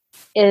track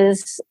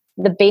is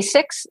the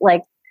basics,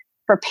 like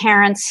for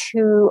parents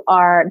who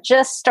are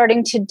just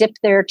starting to dip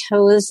their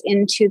toes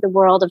into the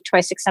world of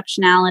twice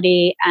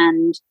exceptionality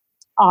and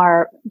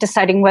are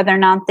deciding whether or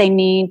not they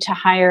need to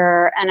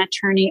hire an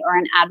attorney or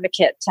an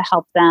advocate to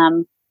help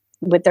them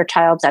with their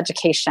child's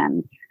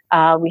education.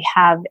 We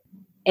have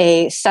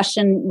a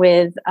session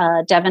with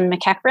Devin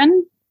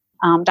McEachran,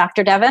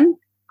 Dr. Devin,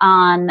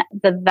 on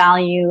the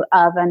value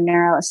of a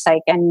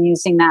neuropsych and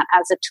using that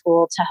as a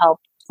tool to help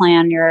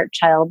plan your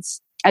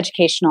child's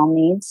educational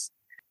needs.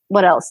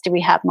 What else do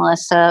we have,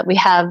 Melissa? We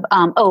have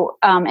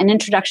an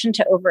introduction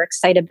to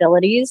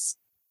overexcitabilities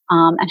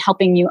and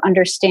helping you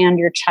understand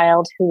your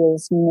child who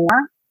is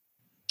more.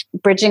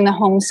 Bridging the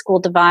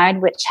homeschool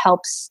divide, which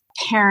helps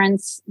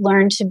parents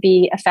learn to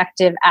be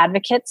effective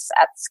advocates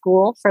at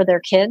school for their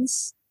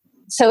kids.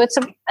 So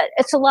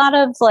it's a lot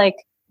of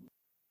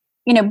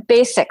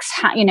basics.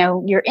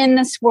 You're in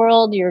this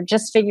world, you're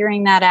just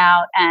figuring that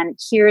out, and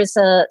here's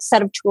a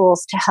set of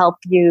tools to help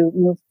you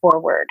move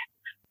forward.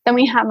 Then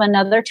we have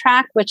another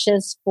track, which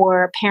is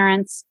for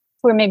parents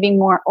who are maybe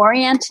more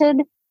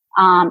oriented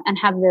and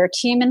have their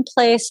team in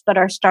place, but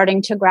are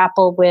starting to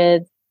grapple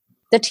with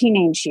the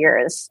teenage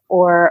years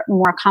or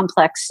more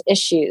complex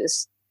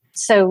issues.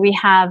 So we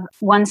have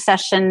one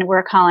session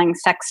we're calling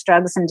Sex,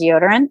 Drugs, and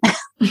Deodorant,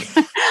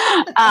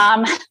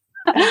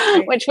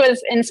 which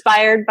was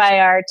inspired by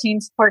our teen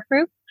support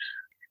group.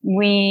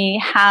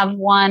 We have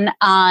one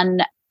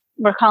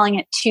we're calling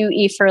it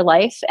 2E for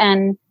Life,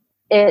 and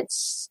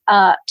it's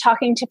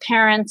talking to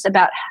parents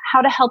about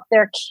how to help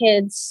their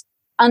kids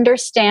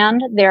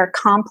understand their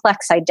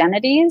complex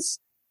identities,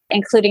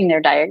 including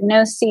their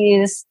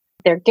diagnoses,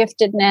 their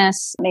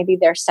giftedness, maybe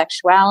their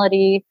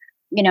sexuality,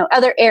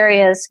 other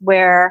areas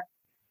where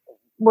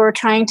we're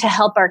trying to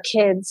help our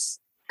kids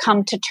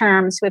come to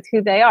terms with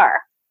who they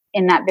are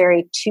in that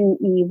very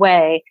 2E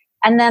way,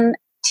 and then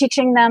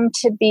teaching them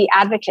to be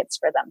advocates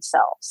for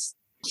themselves.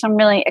 So I'm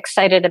really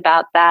excited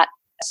about that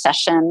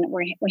session.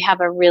 We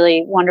have a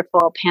really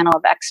wonderful panel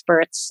of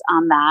experts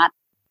on that.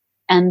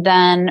 And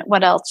then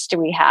what else do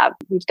we have?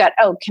 We've got,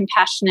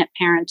 compassionate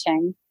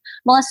parenting.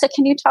 Melissa,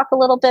 can you talk a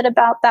little bit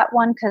about that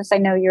one? Because I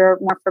know you're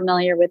more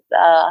familiar with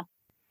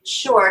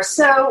Sure.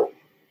 So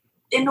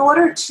in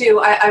order to,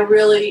 I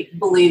really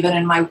believe, and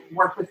in my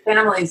work with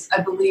families,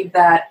 I believe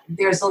that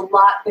there's a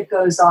lot that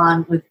goes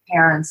on with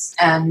parents,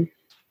 and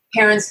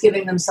parents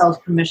giving themselves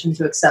permission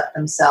to accept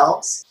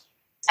themselves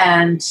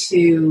and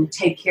to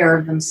take care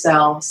of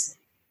themselves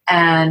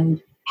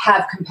and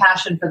have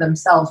compassion for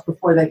themselves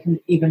before they can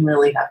even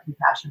really have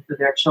compassion for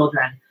their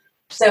children.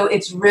 So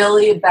it's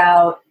really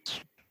about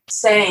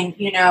saying,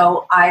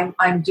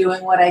 I'm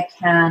doing what I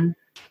can.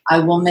 I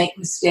will make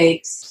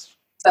mistakes,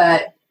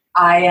 but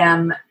I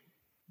am,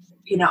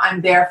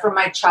 I'm there for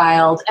my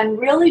child, and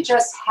really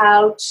just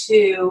how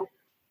to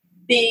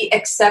be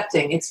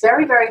accepting. It's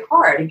very, very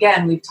hard.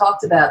 Again, we've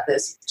talked about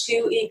this.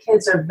 2E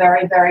kids are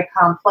very, very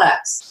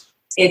complex.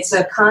 It's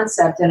a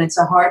concept, and it's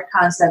a hard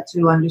concept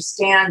to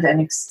understand and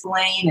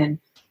explain, and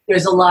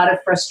there's a lot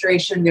of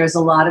frustration. There's a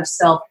lot of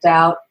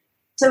self-doubt.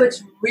 So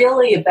it's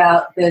really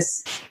about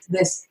this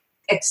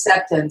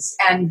acceptance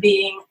and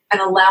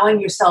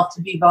allowing yourself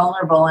to be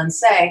vulnerable and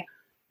say,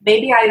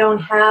 maybe I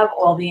don't have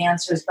all the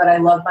answers, but I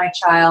love my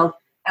child,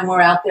 and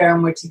we're out there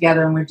and we're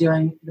together and we're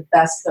doing the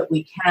best that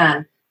we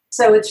can.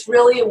 So it's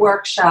really a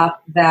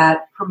workshop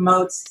that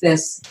promotes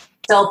this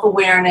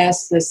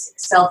self-awareness, this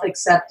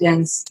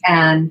self-acceptance,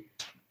 and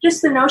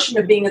just the notion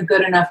of being a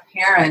good enough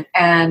parent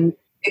and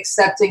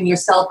accepting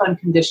yourself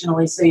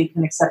unconditionally so you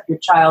can accept your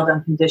child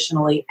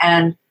unconditionally,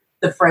 and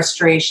the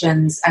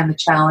frustrations and the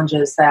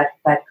challenges that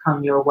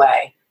come your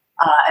way,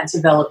 and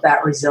develop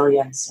that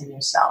resilience in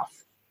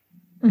yourself.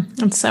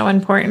 It's so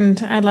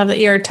important. I love that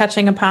you're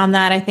touching upon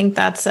that. I think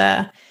that's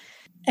a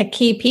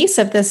key piece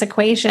of this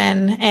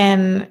equation.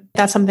 And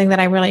that's something that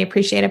I really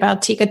appreciate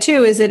about TECA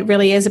too, is it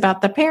really is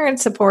about the parent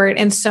support.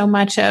 And so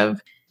much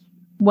of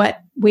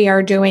what we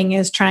are doing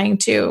is trying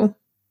to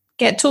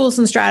get tools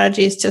and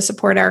strategies to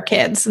support our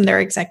kids and their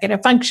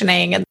executive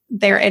functioning and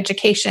their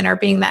education, or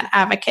being that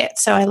advocate.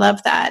 So I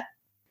love that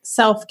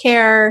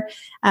self-care.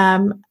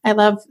 I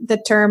love the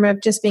term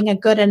of just being a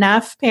good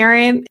enough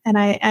parent. And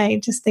I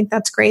just think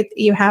that's great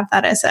that you have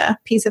that as a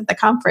piece of the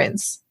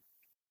conference.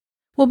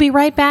 We'll be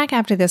right back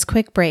after this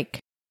quick break.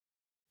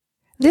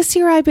 This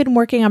year, I've been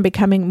working on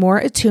becoming more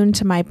attuned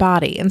to my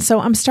body, and so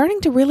I'm starting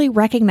to really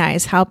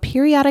recognize how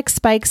periodic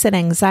spikes in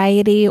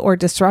anxiety or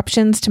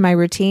disruptions to my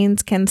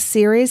routines can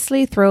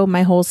seriously throw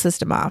my whole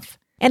system off.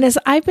 And as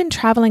I've been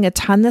traveling a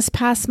ton this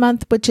past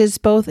month, which is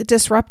both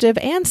disruptive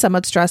and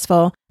somewhat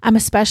stressful, I'm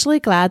especially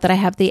glad that I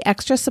have the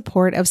extra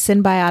support of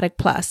Synbiotic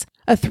Plus,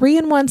 a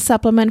 3-in-1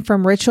 supplement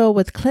from Ritual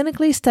with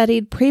clinically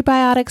studied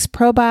prebiotics,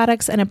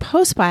 probiotics, and a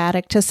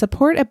postbiotic to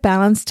support a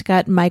balanced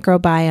gut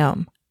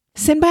microbiome.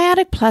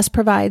 Synbiotic Plus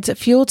provides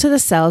fuel to the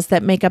cells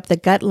that make up the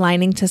gut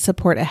lining to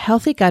support a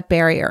healthy gut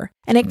barrier.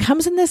 And it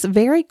comes in this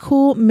very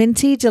cool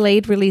minty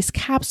delayed release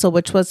capsule,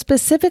 which was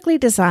specifically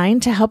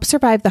designed to help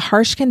survive the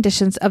harsh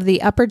conditions of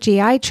the upper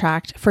GI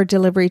tract for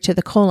delivery to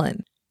the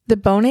colon. The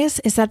bonus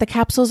is that the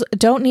capsules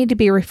don't need to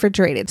be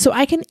refrigerated, so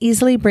I can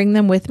easily bring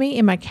them with me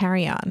in my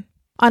carry-on.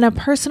 On a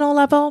personal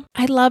level,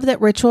 I love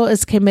that Ritual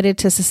is committed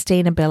to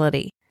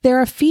sustainability.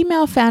 They're a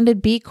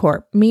female-founded B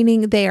Corp,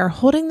 meaning they are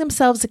holding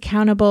themselves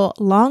accountable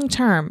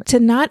long-term to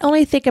not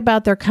only think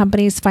about their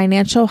company's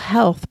financial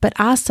health, but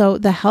also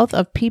the health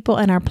of people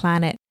and our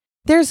planet.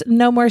 There's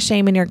no more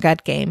shame in your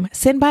gut game.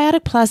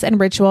 Synbiotic Plus and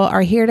Ritual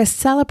are here to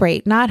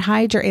celebrate, not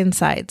hide your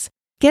insides.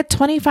 Get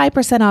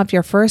 25% off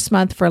your first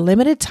month for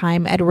limited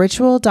time at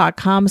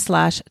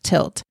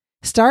ritual.com/tilt.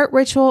 Start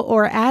Ritual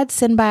or add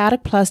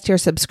Synbiotic Plus to your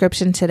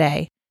subscription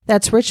today.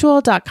 That's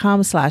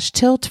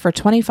ritual.com/tilt for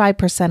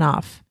 25%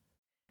 off.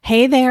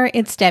 Hey there,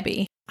 it's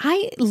Debbie.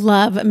 I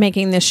love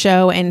making this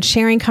show and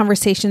sharing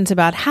conversations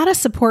about how to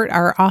support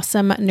our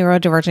awesome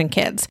neurodivergent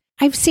kids.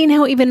 I've seen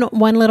how even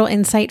one little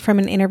insight from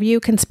an interview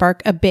can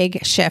spark a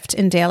big shift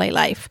in daily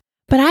life.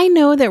 But I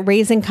know that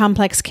raising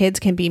complex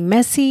kids can be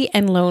messy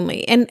and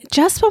lonely. And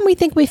just when we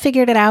think we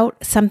figured it out,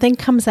 something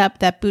comes up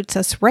that boots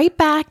us right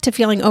back to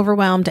feeling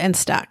overwhelmed and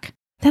stuck.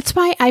 That's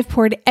why I've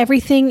poured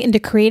everything into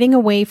creating a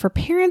way for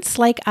parents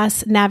like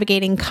us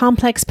navigating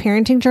complex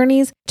parenting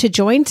journeys to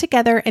join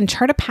together and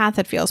chart a path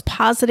that feels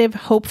positive,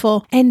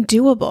 hopeful, and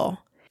doable.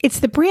 It's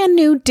the brand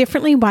new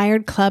Differently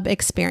Wired Club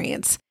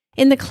experience.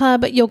 In the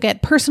club, you'll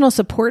get personal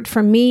support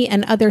from me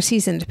and other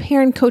seasoned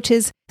parent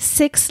coaches,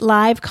 6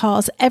 live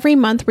calls every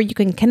month where you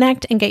can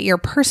connect and get your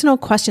personal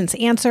questions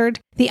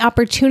answered, the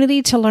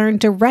opportunity to learn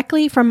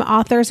directly from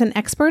authors and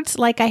experts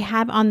like I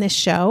have on this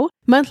show,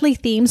 monthly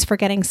themes for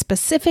getting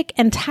specific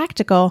and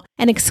tactical,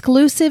 an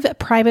exclusive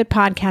private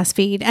podcast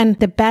feed, and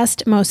the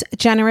best, most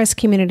generous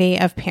community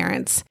of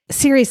parents.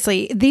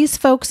 Seriously, these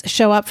folks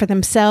show up for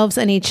themselves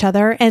and each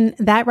other, and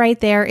that right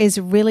there is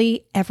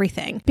really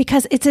everything.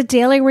 Because it's a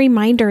daily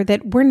reminder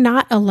that we're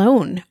not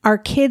alone. Our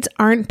kids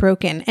aren't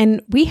broken,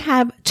 and we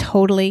have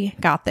totally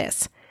got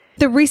this.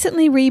 The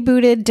recently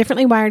rebooted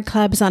Differently Wired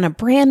Club is on a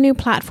brand new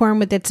platform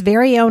with its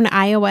very own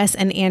iOS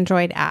and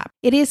Android app.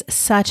 It is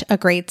such a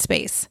great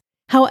space.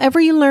 However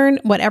you learn,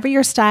 whatever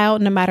your style,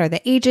 no matter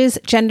the ages,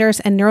 genders,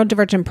 and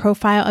neurodivergent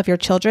profile of your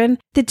children,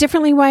 the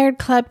Differently Wired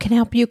Club can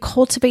help you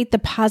cultivate the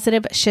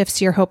positive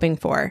shifts you're hoping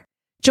for.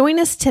 Join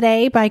us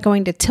today by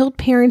going to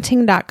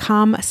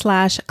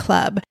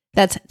tiltparenting.com/club.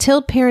 That's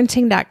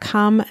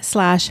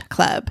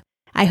tiltparenting.com/club.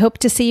 I hope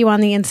to see you on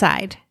the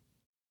inside.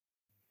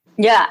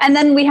 Yeah. And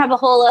then we have a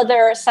whole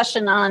other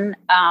session on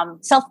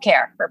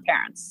self-care for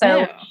parents.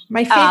 So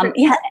my favorite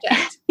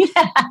subject.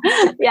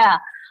 Yeah.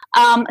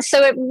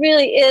 So it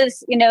really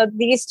is,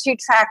 these 2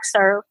 tracks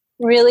are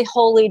really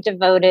wholly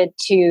devoted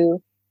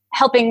to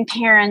helping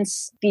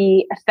parents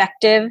be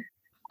effective,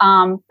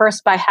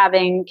 first by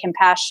having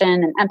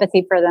compassion and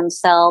empathy for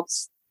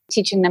themselves,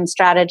 teaching them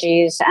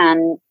strategies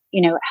and,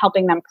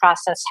 helping them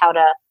process how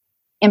to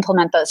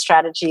implement those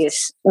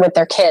strategies with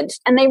their kids.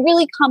 And they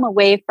really come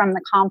away from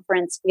the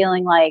conference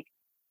feeling like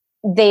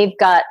they've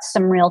got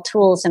some real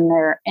tools in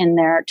their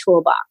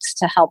toolbox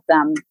to help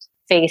them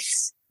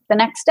face the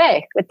next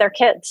day with their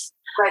kids.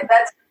 Right.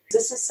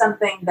 This is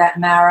something that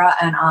Mara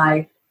and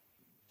I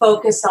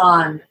focus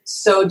on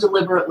so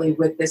deliberately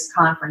with this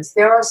conference.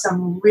 There are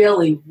some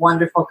really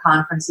wonderful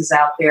conferences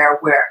out there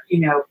where,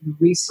 the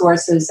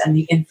resources and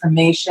the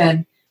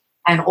information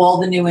and all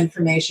the new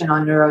information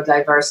on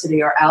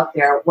neurodiversity are out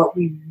there. What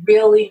we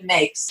really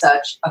make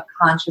such a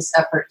conscious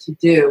effort to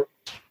do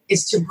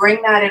is to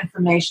bring that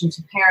information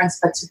to parents,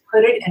 but to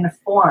put it in a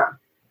form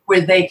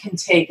where they can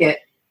take it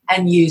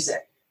and use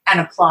it and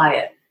apply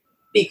it.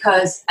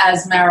 Because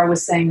as Mara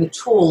was saying, the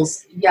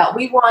tools,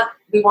 we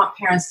want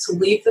parents to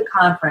leave the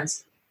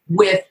conference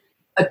with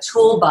a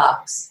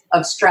toolbox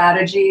of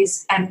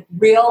strategies and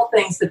real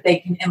things that they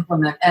can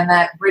implement, and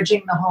that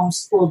bridging the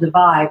homeschool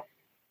divide,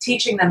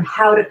 teaching them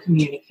how to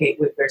communicate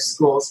with their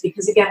schools.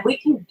 Because again, we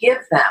can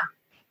give them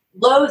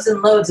loads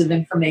and loads of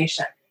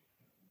information,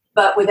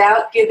 but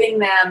without giving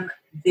them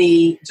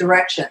the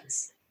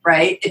directions,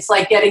 right? It's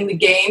like getting the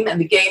game and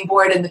the game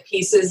board and the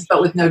pieces, but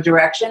with no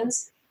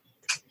directions.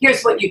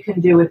 Here's what you can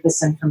do with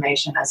this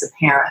information as a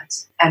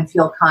parent and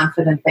feel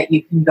confident that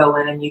you can go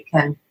in and you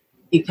can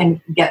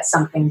get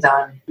something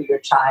done for your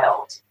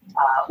child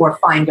or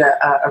find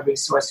a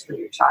resource for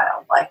your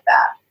child like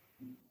that.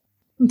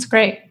 That's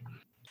great.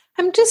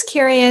 I'm just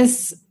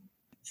curious,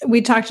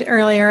 we talked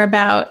earlier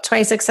about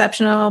twice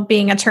exceptional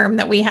being a term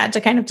that we had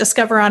to kind of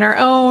discover on our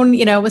own,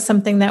 was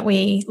something that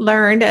we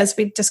learned as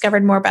we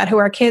discovered more about who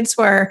our kids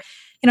were.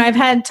 I've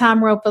had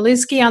Tom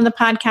Ropalewski on the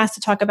podcast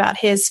to talk about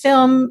his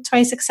film,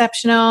 Twice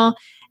Exceptional.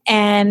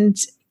 And,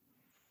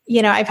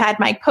 I've had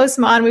Mike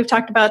Postma on. We've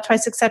talked about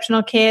twice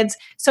exceptional kids.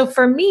 So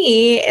for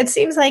me, it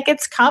seems like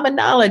it's common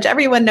knowledge.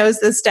 Everyone knows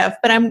this stuff.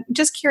 But I'm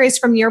just curious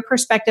from your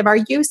perspective, are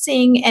you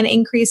seeing an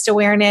increased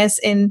awareness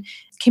in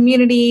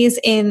communities,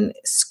 in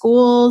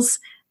schools,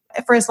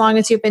 for as long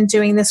as you've been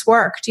doing this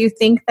work? Do you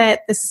think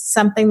that this is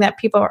something that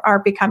people are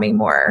becoming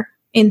more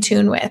in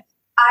tune with?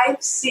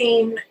 I've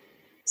seen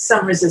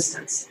some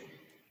resistance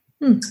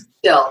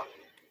still.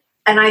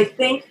 And I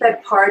think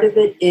that part of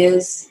it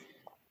is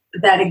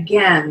that,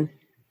 again,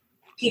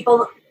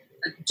 people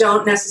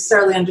don't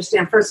necessarily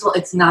understand. First of all,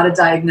 it's not a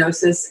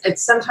diagnosis.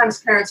 It's sometimes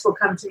parents will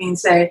come to me and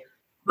say,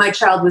 my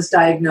child was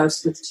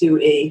diagnosed with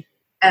 2E.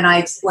 And I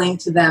explain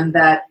to them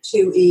that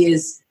 2E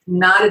is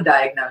not a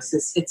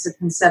diagnosis. It's a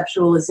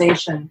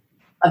conceptualization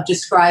of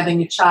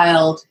describing a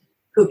child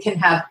who can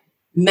have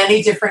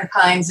many different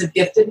kinds of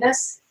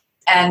giftedness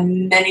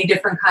and many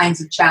different kinds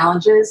of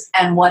challenges,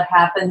 and what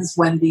happens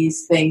when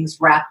these things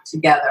wrap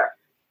together.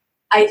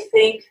 I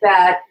think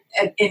that,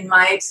 in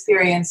my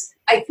experience,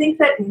 I think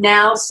that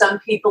now some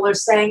people are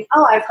saying,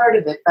 oh, I've heard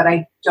of it, but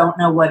I don't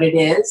know what it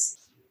is.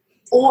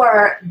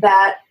 Or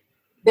that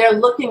they're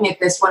looking at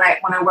this, when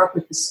I work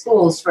with the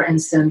schools, for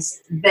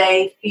instance,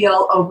 they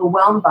feel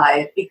overwhelmed by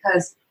it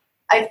because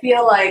I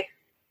feel like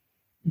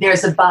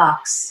there's a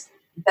box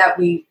that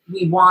we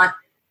want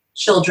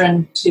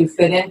children to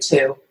fit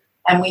into,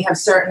 and we have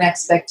certain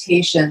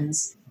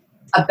expectations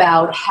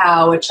about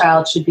how a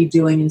child should be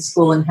doing in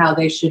school and how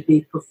they should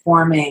be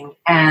performing.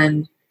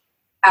 And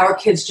our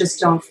kids just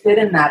don't fit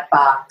in that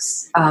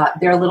box.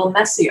 They're a little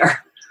messier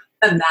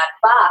than that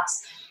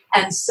box.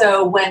 And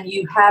so when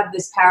you have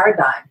this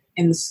paradigm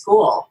in the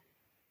school,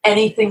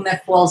 anything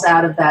that falls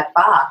out of that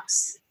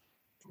box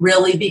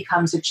really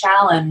becomes a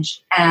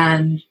challenge.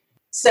 And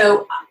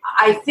so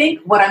I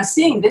think what I'm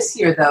seeing this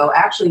year, though,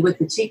 actually with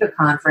the TECA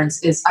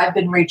conference, is I've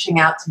been reaching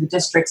out to the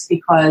districts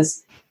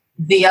because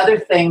the other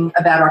thing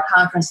about our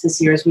conference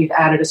this year is we've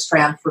added a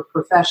strand for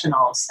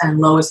professionals, and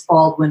Lois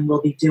Baldwin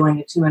will be doing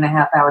a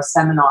 2.5-hour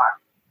seminar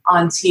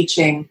on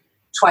teaching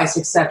twice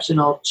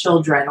exceptional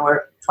children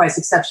or twice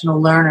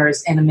exceptional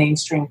learners in a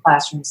mainstream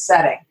classroom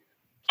setting.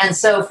 And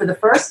so for the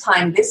first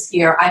time this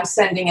year, I'm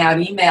sending out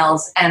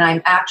emails and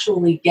I'm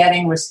actually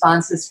getting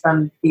responses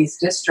from these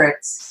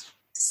districts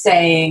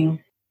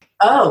saying,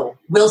 oh,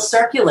 we'll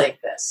circulate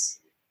this.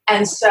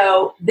 And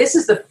so this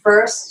is the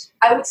first,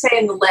 I would say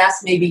in the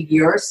last maybe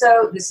year or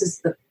so, this is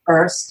the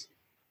first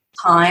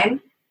time.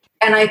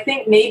 And I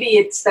think maybe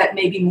it's that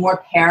maybe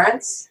more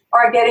parents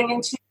are getting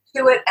into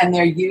it and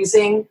they're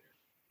using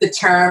the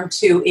term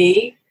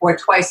 2E or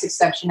twice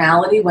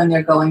exceptionality when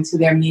they're going to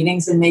their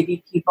meetings, and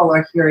maybe people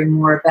are hearing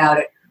more about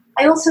it.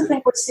 I also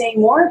think we're seeing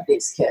more of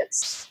these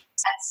kids.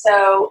 And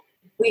so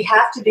we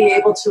have to be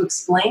able to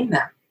explain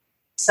them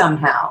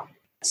somehow.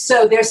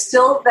 So there's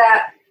still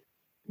that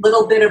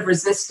little bit of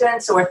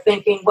resistance or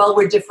thinking, well,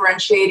 we're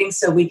differentiating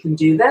so we can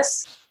do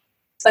this.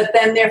 But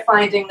then they're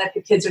finding that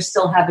the kids are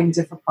still having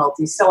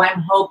difficulty. So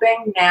I'm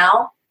hoping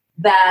now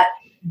that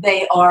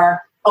they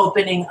are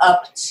opening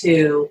up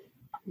to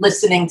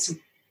listening to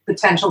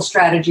potential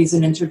strategies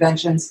and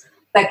interventions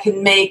that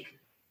can make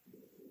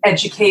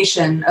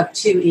education of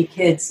 2E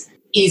kids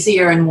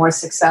easier and more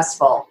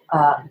successful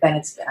than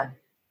it's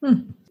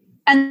been.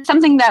 And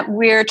something that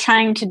we're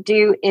trying to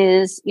do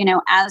is,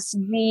 as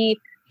we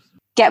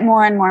get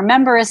more and more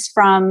members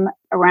from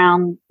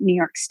around New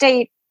York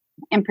State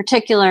in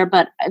particular,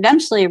 but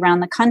eventually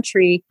around the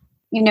country,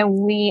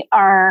 we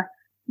are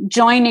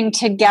joining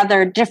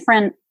together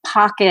different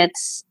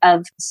pockets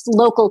of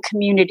local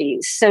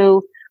communities.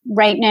 So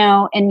right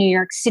now in New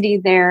York City,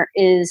 there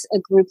is a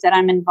group that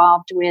I'm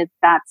involved with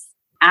that's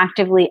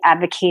actively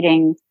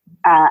advocating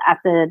at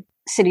the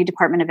City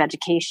Department of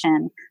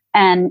Education.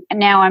 And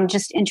now I'm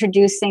just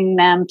introducing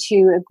them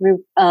to a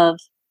group of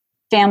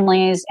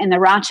families in the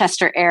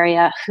Rochester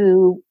area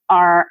who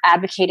are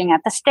advocating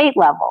at the state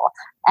level.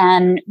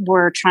 And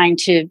we're trying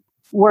to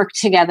work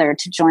together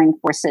to join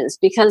forces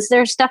because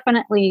there's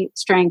definitely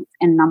strength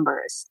in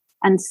numbers.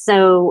 And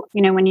so,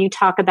 when you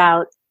talk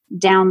about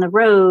down the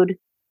road,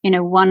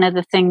 one of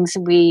the things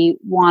we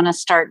want to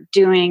start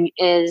doing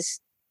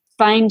is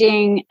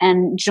finding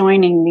and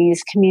joining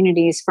these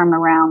communities from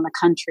around the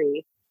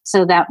country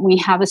so that we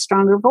have a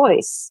stronger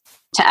voice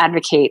to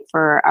advocate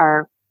for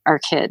our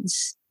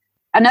kids.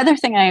 Another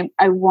thing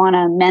I want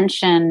to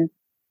mention,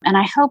 and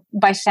I hope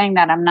by saying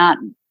that I'm not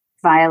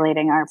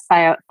violating our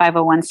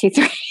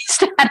 501c3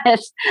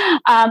 status.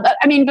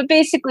 But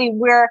basically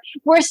we're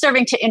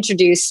serving to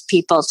introduce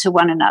people to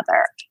one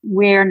another.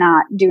 We're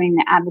not doing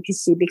the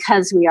advocacy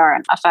because we are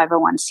a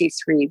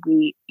 501c3.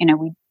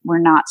 We're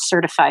not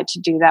certified to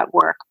do that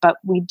work, but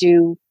we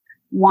do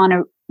want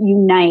to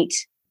unite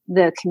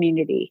the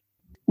community.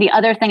 The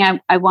other thing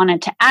I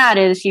wanted to add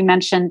is you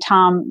mentioned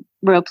Tom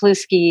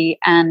Ropluski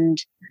and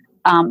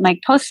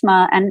Mike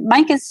Postma, and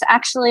Mike is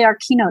actually our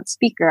keynote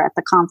speaker at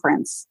the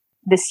conference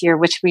this year,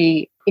 which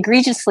we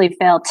egregiously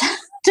failed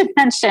to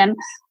mention.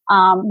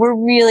 We're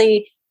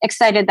really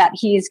excited that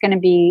he's going to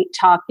be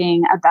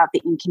talking about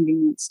the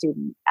inconvenient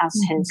student as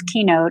his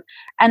keynote.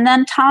 And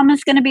then Tom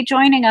is going to be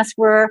joining us.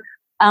 We're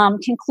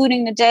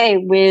concluding the day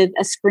with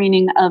a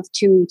screening of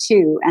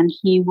 2E2, and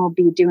he will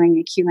be doing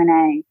a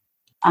Q&A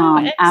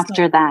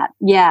after that.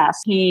 Yes,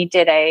 he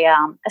did a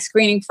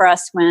screening for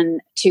us when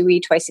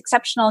 2E Twice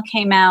Exceptional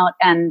came out,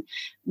 and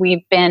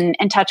we've been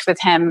in touch with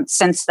him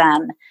since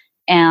then.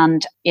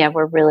 And yeah,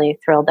 we're really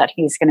thrilled that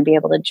he's going to be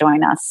able to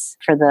join us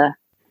for the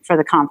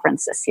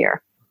conference this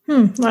year.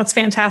 That's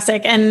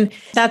fantastic. And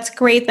that's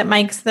great that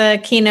Mike's the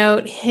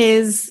keynote.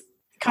 His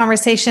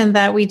conversation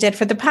that we did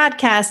for the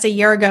podcast a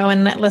year ago,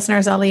 and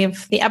listeners, I'll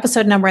leave the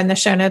episode number in the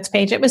show notes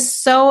page. It was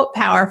so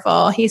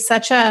powerful. He's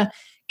such a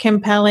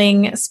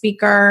compelling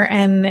speaker,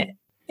 and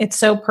it's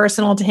so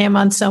personal to him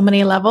on so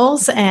many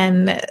levels.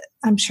 And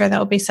I'm sure that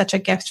will be such a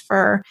gift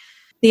for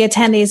the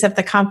attendees of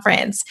the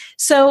conference.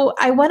 So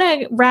I want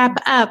to wrap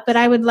up, but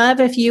I would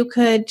love if you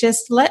could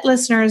just let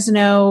listeners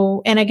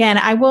know, and again,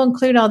 I will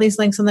include all these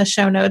links in the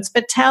show notes,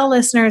 but tell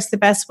listeners the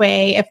best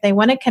way if they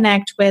want to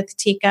connect with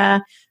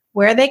TECA,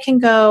 where they can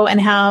go,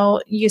 and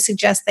how you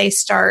suggest they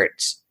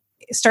start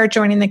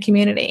joining the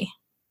community.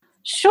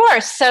 Sure.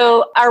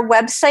 So our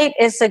website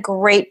is a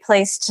great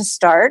place to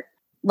start.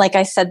 Like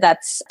I said,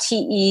 that's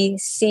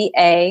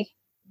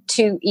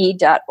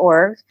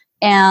TECA2E.org.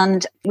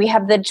 And we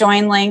have the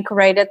join link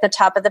right at the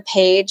top of the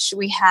page.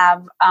 We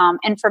have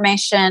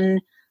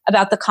information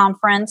about the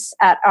conference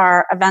at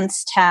our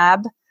events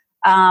tab.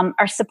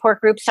 Our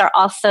support groups are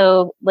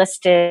also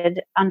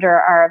listed under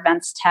our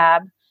events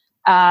tab.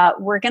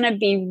 We're going to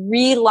be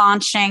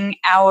relaunching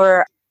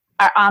our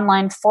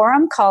online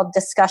forum called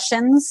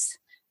Discussions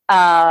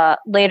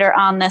later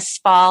on this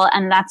fall.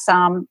 And that's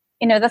an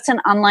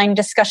online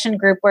discussion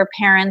group where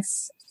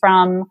parents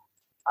from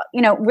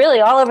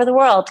really all over the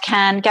world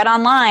can get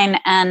online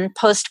and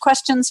post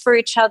questions for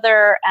each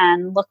other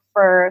and look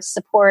for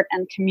support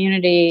and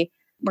community,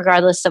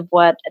 regardless of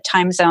what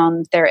time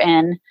zone they're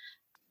in.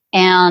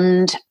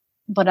 And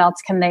what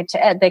else can they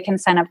can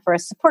sign up for a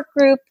support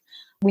group.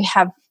 We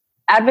have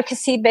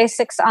advocacy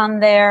basics on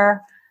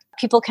there.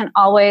 People can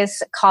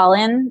always call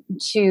in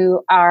to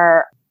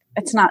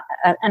it's not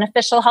an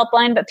official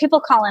helpline, but people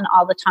call in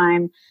all the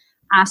time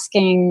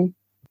asking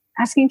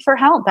for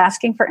help,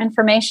 asking for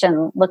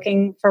information,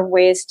 looking for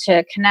ways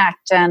to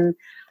connect. And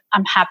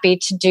I'm happy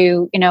to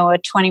do, a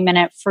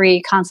 20-minute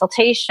free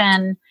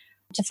consultation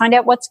to find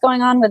out what's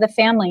going on with a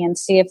family and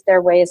see if there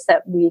are ways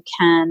that we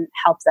can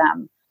help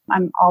them.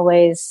 I'm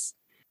always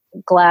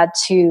glad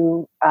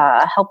to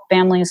help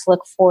families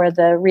look for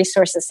the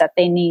resources that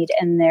they need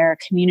in their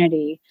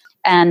community.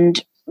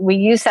 And we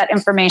use that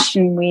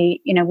information.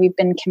 We've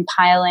been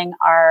compiling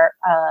our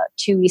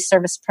 2E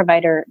service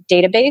provider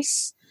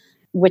database,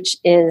 which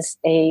is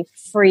a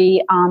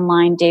free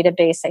online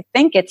database. I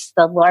think it's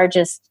the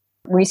largest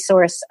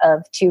resource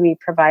of 2E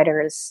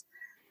providers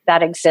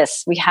that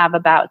exists. We have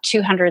about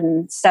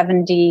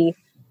 270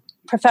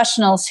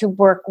 professionals who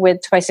work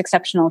with twice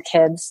exceptional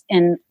kids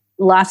in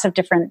lots of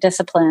different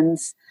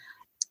disciplines.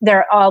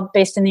 They're all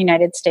based in the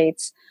United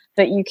States,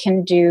 but you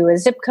can do a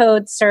zip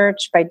code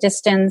search by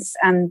distance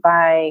and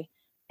by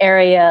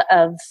area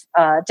of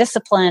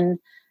discipline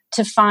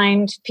to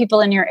find people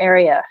in your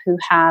area who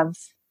have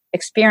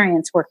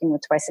experience working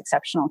with twice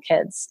exceptional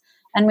kids.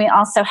 And we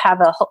also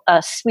have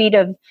a suite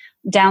of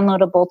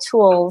downloadable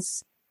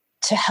tools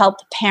to help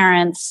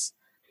parents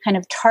kind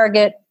of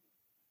target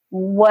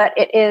what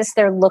it is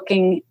they're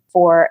looking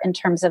for in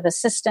terms of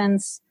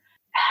assistance,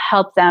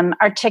 help them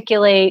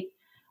articulate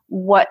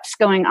what's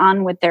going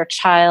on with their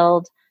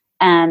child.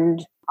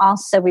 And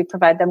also we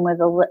provide them with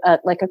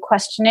a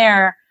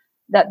questionnaire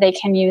that they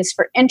can use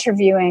for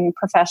interviewing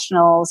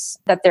professionals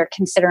that they're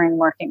considering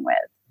working with.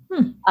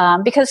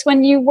 Because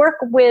when you work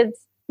with,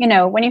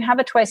 when you have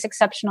a twice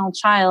exceptional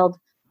child,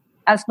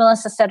 as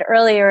Melissa said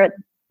earlier,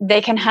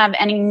 they can have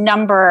any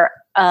number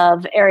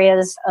of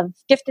areas of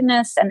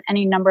giftedness and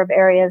any number of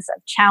areas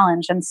of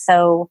challenge. And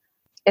so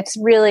it's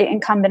really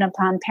incumbent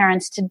upon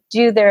parents to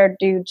do their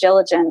due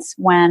diligence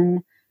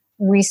when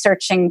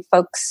researching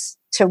folks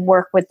to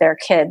work with their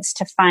kids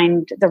to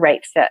find the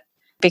right fit.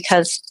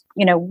 Because,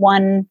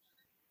 one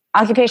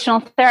occupational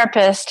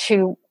therapist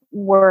who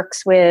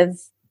works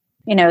with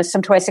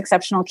some twice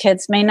exceptional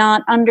kids may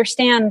not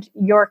understand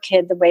your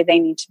kid the way they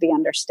need to be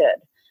understood.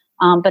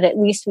 But at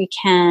least we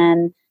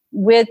can,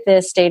 with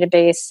this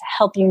database,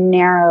 help you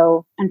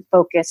narrow and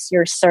focus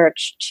your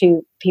search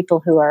to people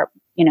who are,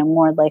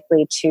 more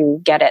likely to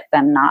get it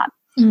than not.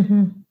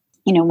 Mm-hmm.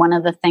 One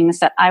of the things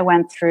that I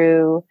went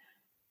through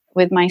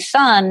with my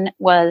son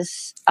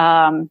was,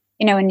 in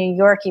New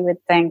York, you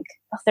would think,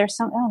 there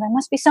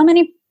must be so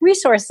many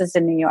resources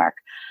in New York.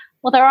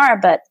 Well, there are,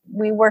 but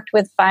we worked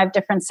with 5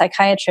 different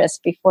psychiatrists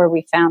before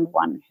we found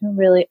one who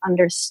really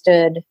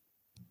understood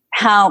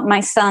how my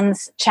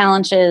son's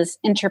challenges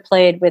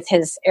interplayed with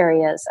his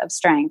areas of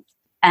strength.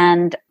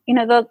 And,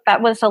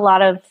 that was a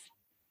lot of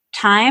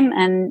time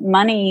and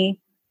money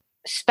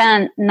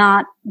spent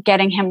not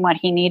getting him what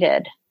he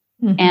needed.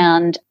 Mm-hmm.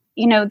 And,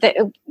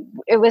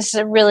 it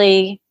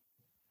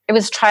it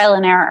was trial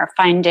and error,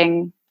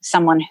 finding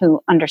someone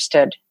who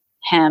understood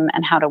him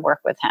and how to work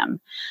with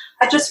him.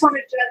 I just want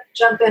to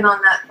jump in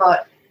on that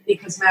thought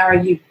because,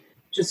 Mara, you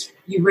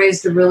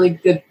raised a really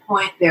good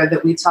point there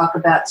that we talk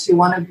about too.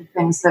 One of the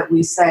things that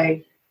we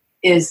say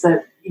is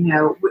that,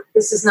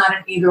 this is not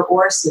an either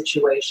or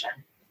situation,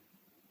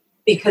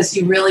 because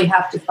you really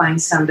have to find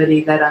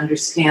somebody that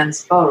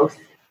understands both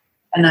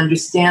and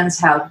understands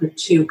how the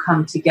two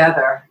come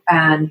together.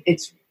 And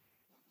it's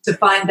to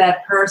find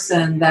that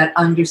person that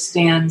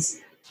understands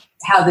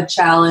how the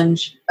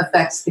challenge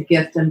affects the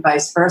gift and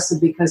vice versa,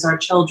 because our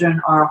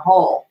children are a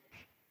whole.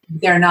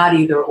 They're not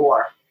either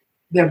or,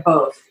 they're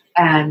both.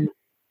 And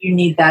you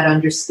need that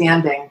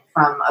understanding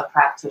from a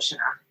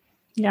practitioner.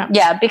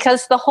 Yeah,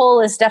 because the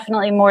whole is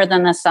definitely more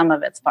than the sum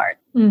of its part.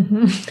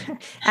 Mm-hmm.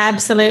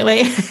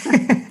 Absolutely.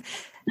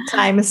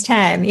 Times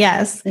 10.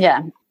 Yes.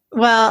 Yeah.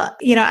 Well,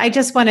 I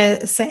just want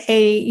to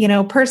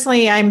say,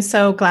 personally, I'm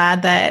so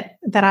glad that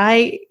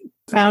I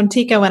found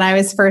TECA when I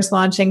was first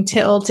launching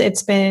Tilt.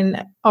 It's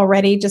been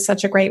already just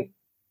such a great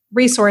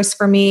resource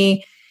for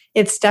me.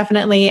 It's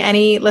definitely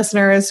any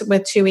listeners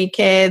with 2E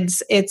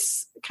kids.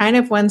 It's kind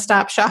of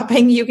one-stop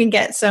shopping. You can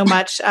get so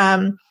much.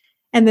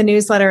 And the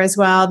newsletter as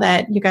well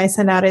that you guys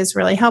send out is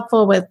really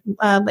helpful with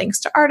links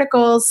to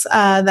articles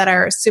that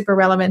are super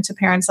relevant to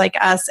parents like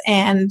us.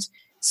 And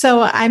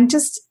so I'm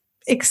just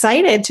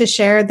excited to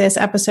share this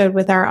episode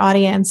with our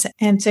audience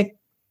and to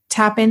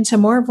tap into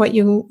more of what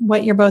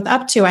you're both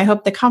up to. I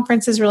hope the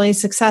conference is really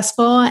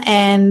successful,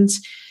 and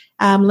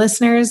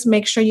listeners,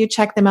 make sure you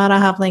check them out.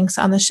 I'll have links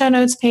on the show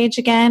notes page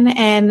again.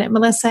 And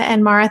Melissa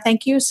and Mara,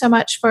 thank you so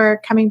much for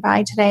coming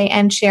by today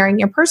and sharing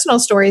your personal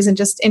stories and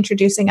just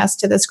introducing us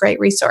to this great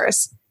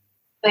resource.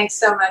 Thanks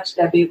so much,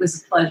 Debbie. It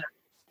was a pleasure.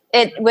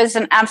 It was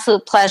an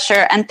absolute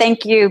pleasure. And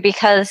thank you,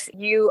 because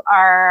you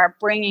are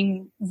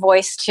bringing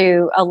voice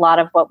to a lot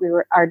of what we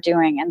are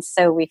doing. And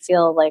so we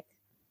feel like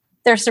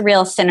there's a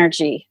real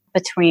synergy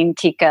between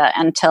TECA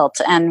and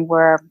Tilt, and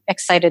we're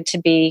excited to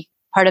be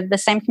part of the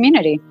same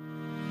community.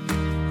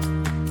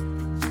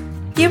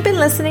 You've been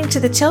listening to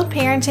the Tilt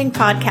Parenting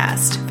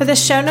Podcast. For the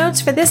show notes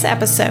for this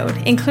episode,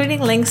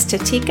 including links to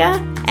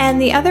TECA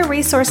and the other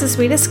resources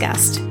we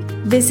discussed,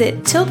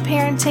 visit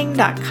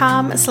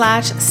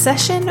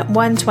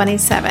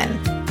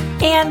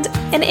tiltparenting.com/session127. And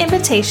an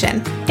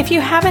invitation. If you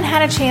haven't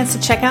had a chance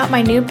to check out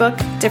my new book,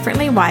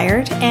 Differently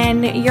Wired,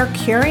 and you're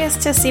curious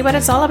to see what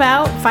it's all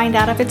about, find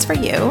out if it's for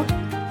you,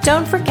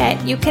 don't forget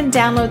you can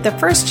download the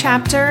first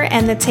chapter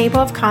and the table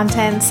of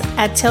contents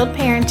at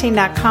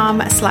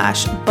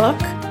tiltparenting.com/book.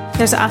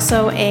 There's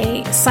also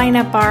a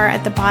sign-up bar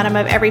at the bottom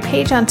of every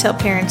page on Tilt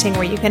Parenting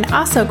where you can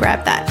also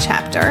grab that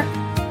chapter.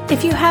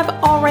 If you have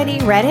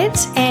already read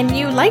it and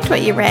you liked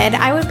what you read,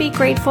 I would be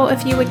grateful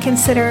if you would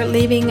consider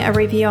leaving a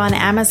review on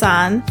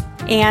Amazon.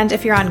 And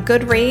if you're on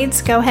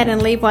Goodreads, go ahead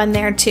and leave one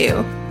there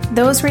too.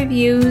 Those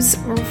reviews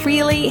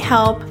really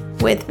help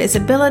with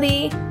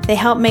visibility. They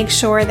help make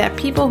sure that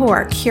people who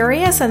are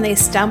curious and they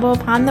stumble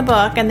upon the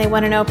book and they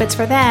want to know if it's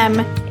for them,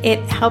 it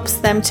helps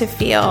them to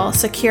feel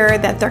secure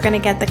that they're going to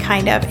get the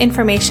kind of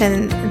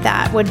information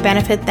that would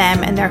benefit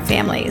them and their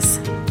families.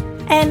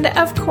 And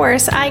of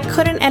course, I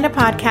couldn't end a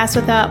podcast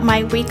without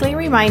my weekly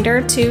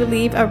reminder to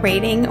leave a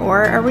rating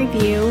or a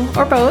review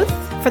or both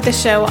for the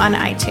show on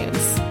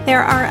iTunes.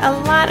 There are a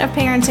lot of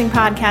parenting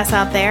podcasts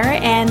out there,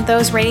 and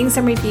those ratings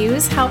and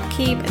reviews help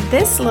keep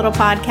this little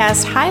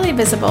podcast highly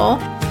visible.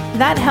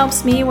 That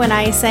helps me when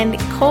I send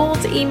cold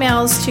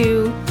emails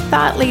to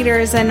thought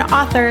leaders and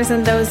authors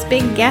and those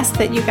big guests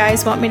that you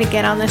guys want me to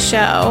get on the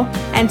show,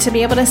 and to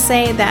be able to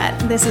say that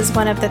this is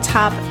one of the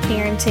top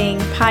parenting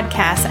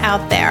podcasts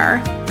out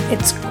there.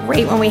 It's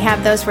great when we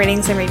have those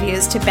ratings and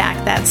reviews to back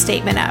that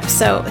statement up.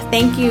 So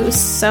thank you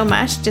so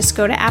much. Just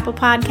go to Apple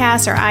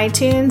Podcasts or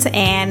iTunes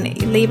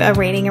and leave a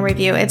rating and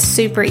review. It's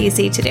super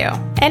easy to do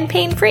and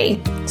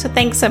pain-free. So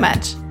thanks so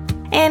much.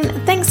 And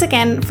thanks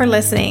again for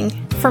listening.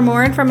 For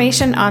more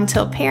information on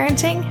Tilt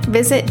Parenting,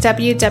 visit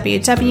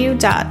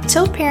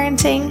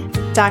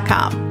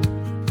www.tiltparenting.com.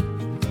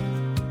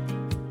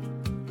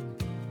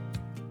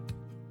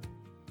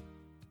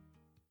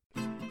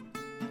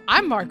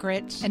 I'm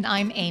Margaret. And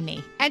I'm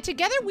Amy. And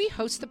together we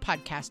host the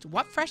podcast,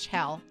 What Fresh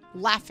Hell?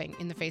 Laughing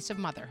in the Face of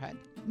Motherhood.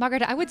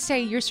 Margaret, I would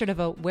say you're sort of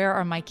a where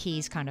are my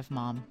keys kind of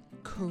mom.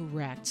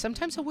 Correct.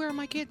 Sometimes a where are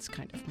my kids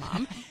kind of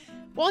mom.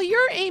 Well,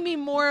 you're, Amy,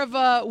 more of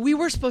a we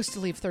were supposed to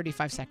leave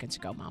 35 seconds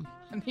ago, mom.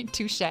 I mean,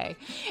 touche.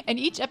 In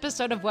each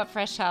episode of What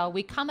Fresh Hell,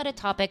 we come at a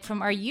topic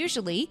from our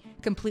usually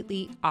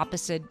completely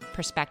opposite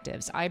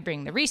perspectives. I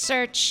bring the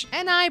research.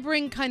 And I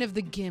bring kind of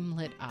the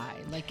gimlet eye.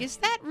 Like, is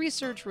that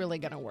research really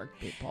going to work,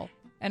 people?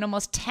 And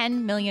almost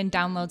 10 million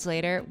downloads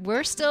later,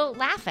 we're still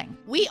laughing.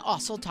 We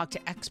also talk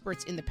to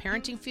experts in the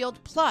parenting field,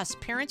 plus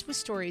parents with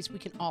stories we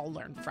can all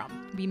learn from.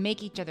 We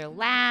make each other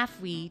laugh,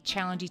 we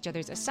challenge each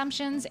other's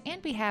assumptions,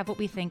 and we have what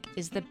we think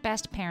is the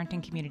best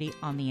parenting community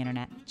on the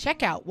internet.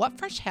 Check out What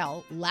Fresh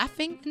Hell?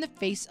 Laughing in the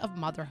Face of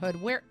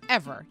Motherhood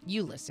wherever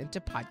you listen to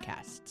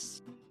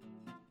podcasts.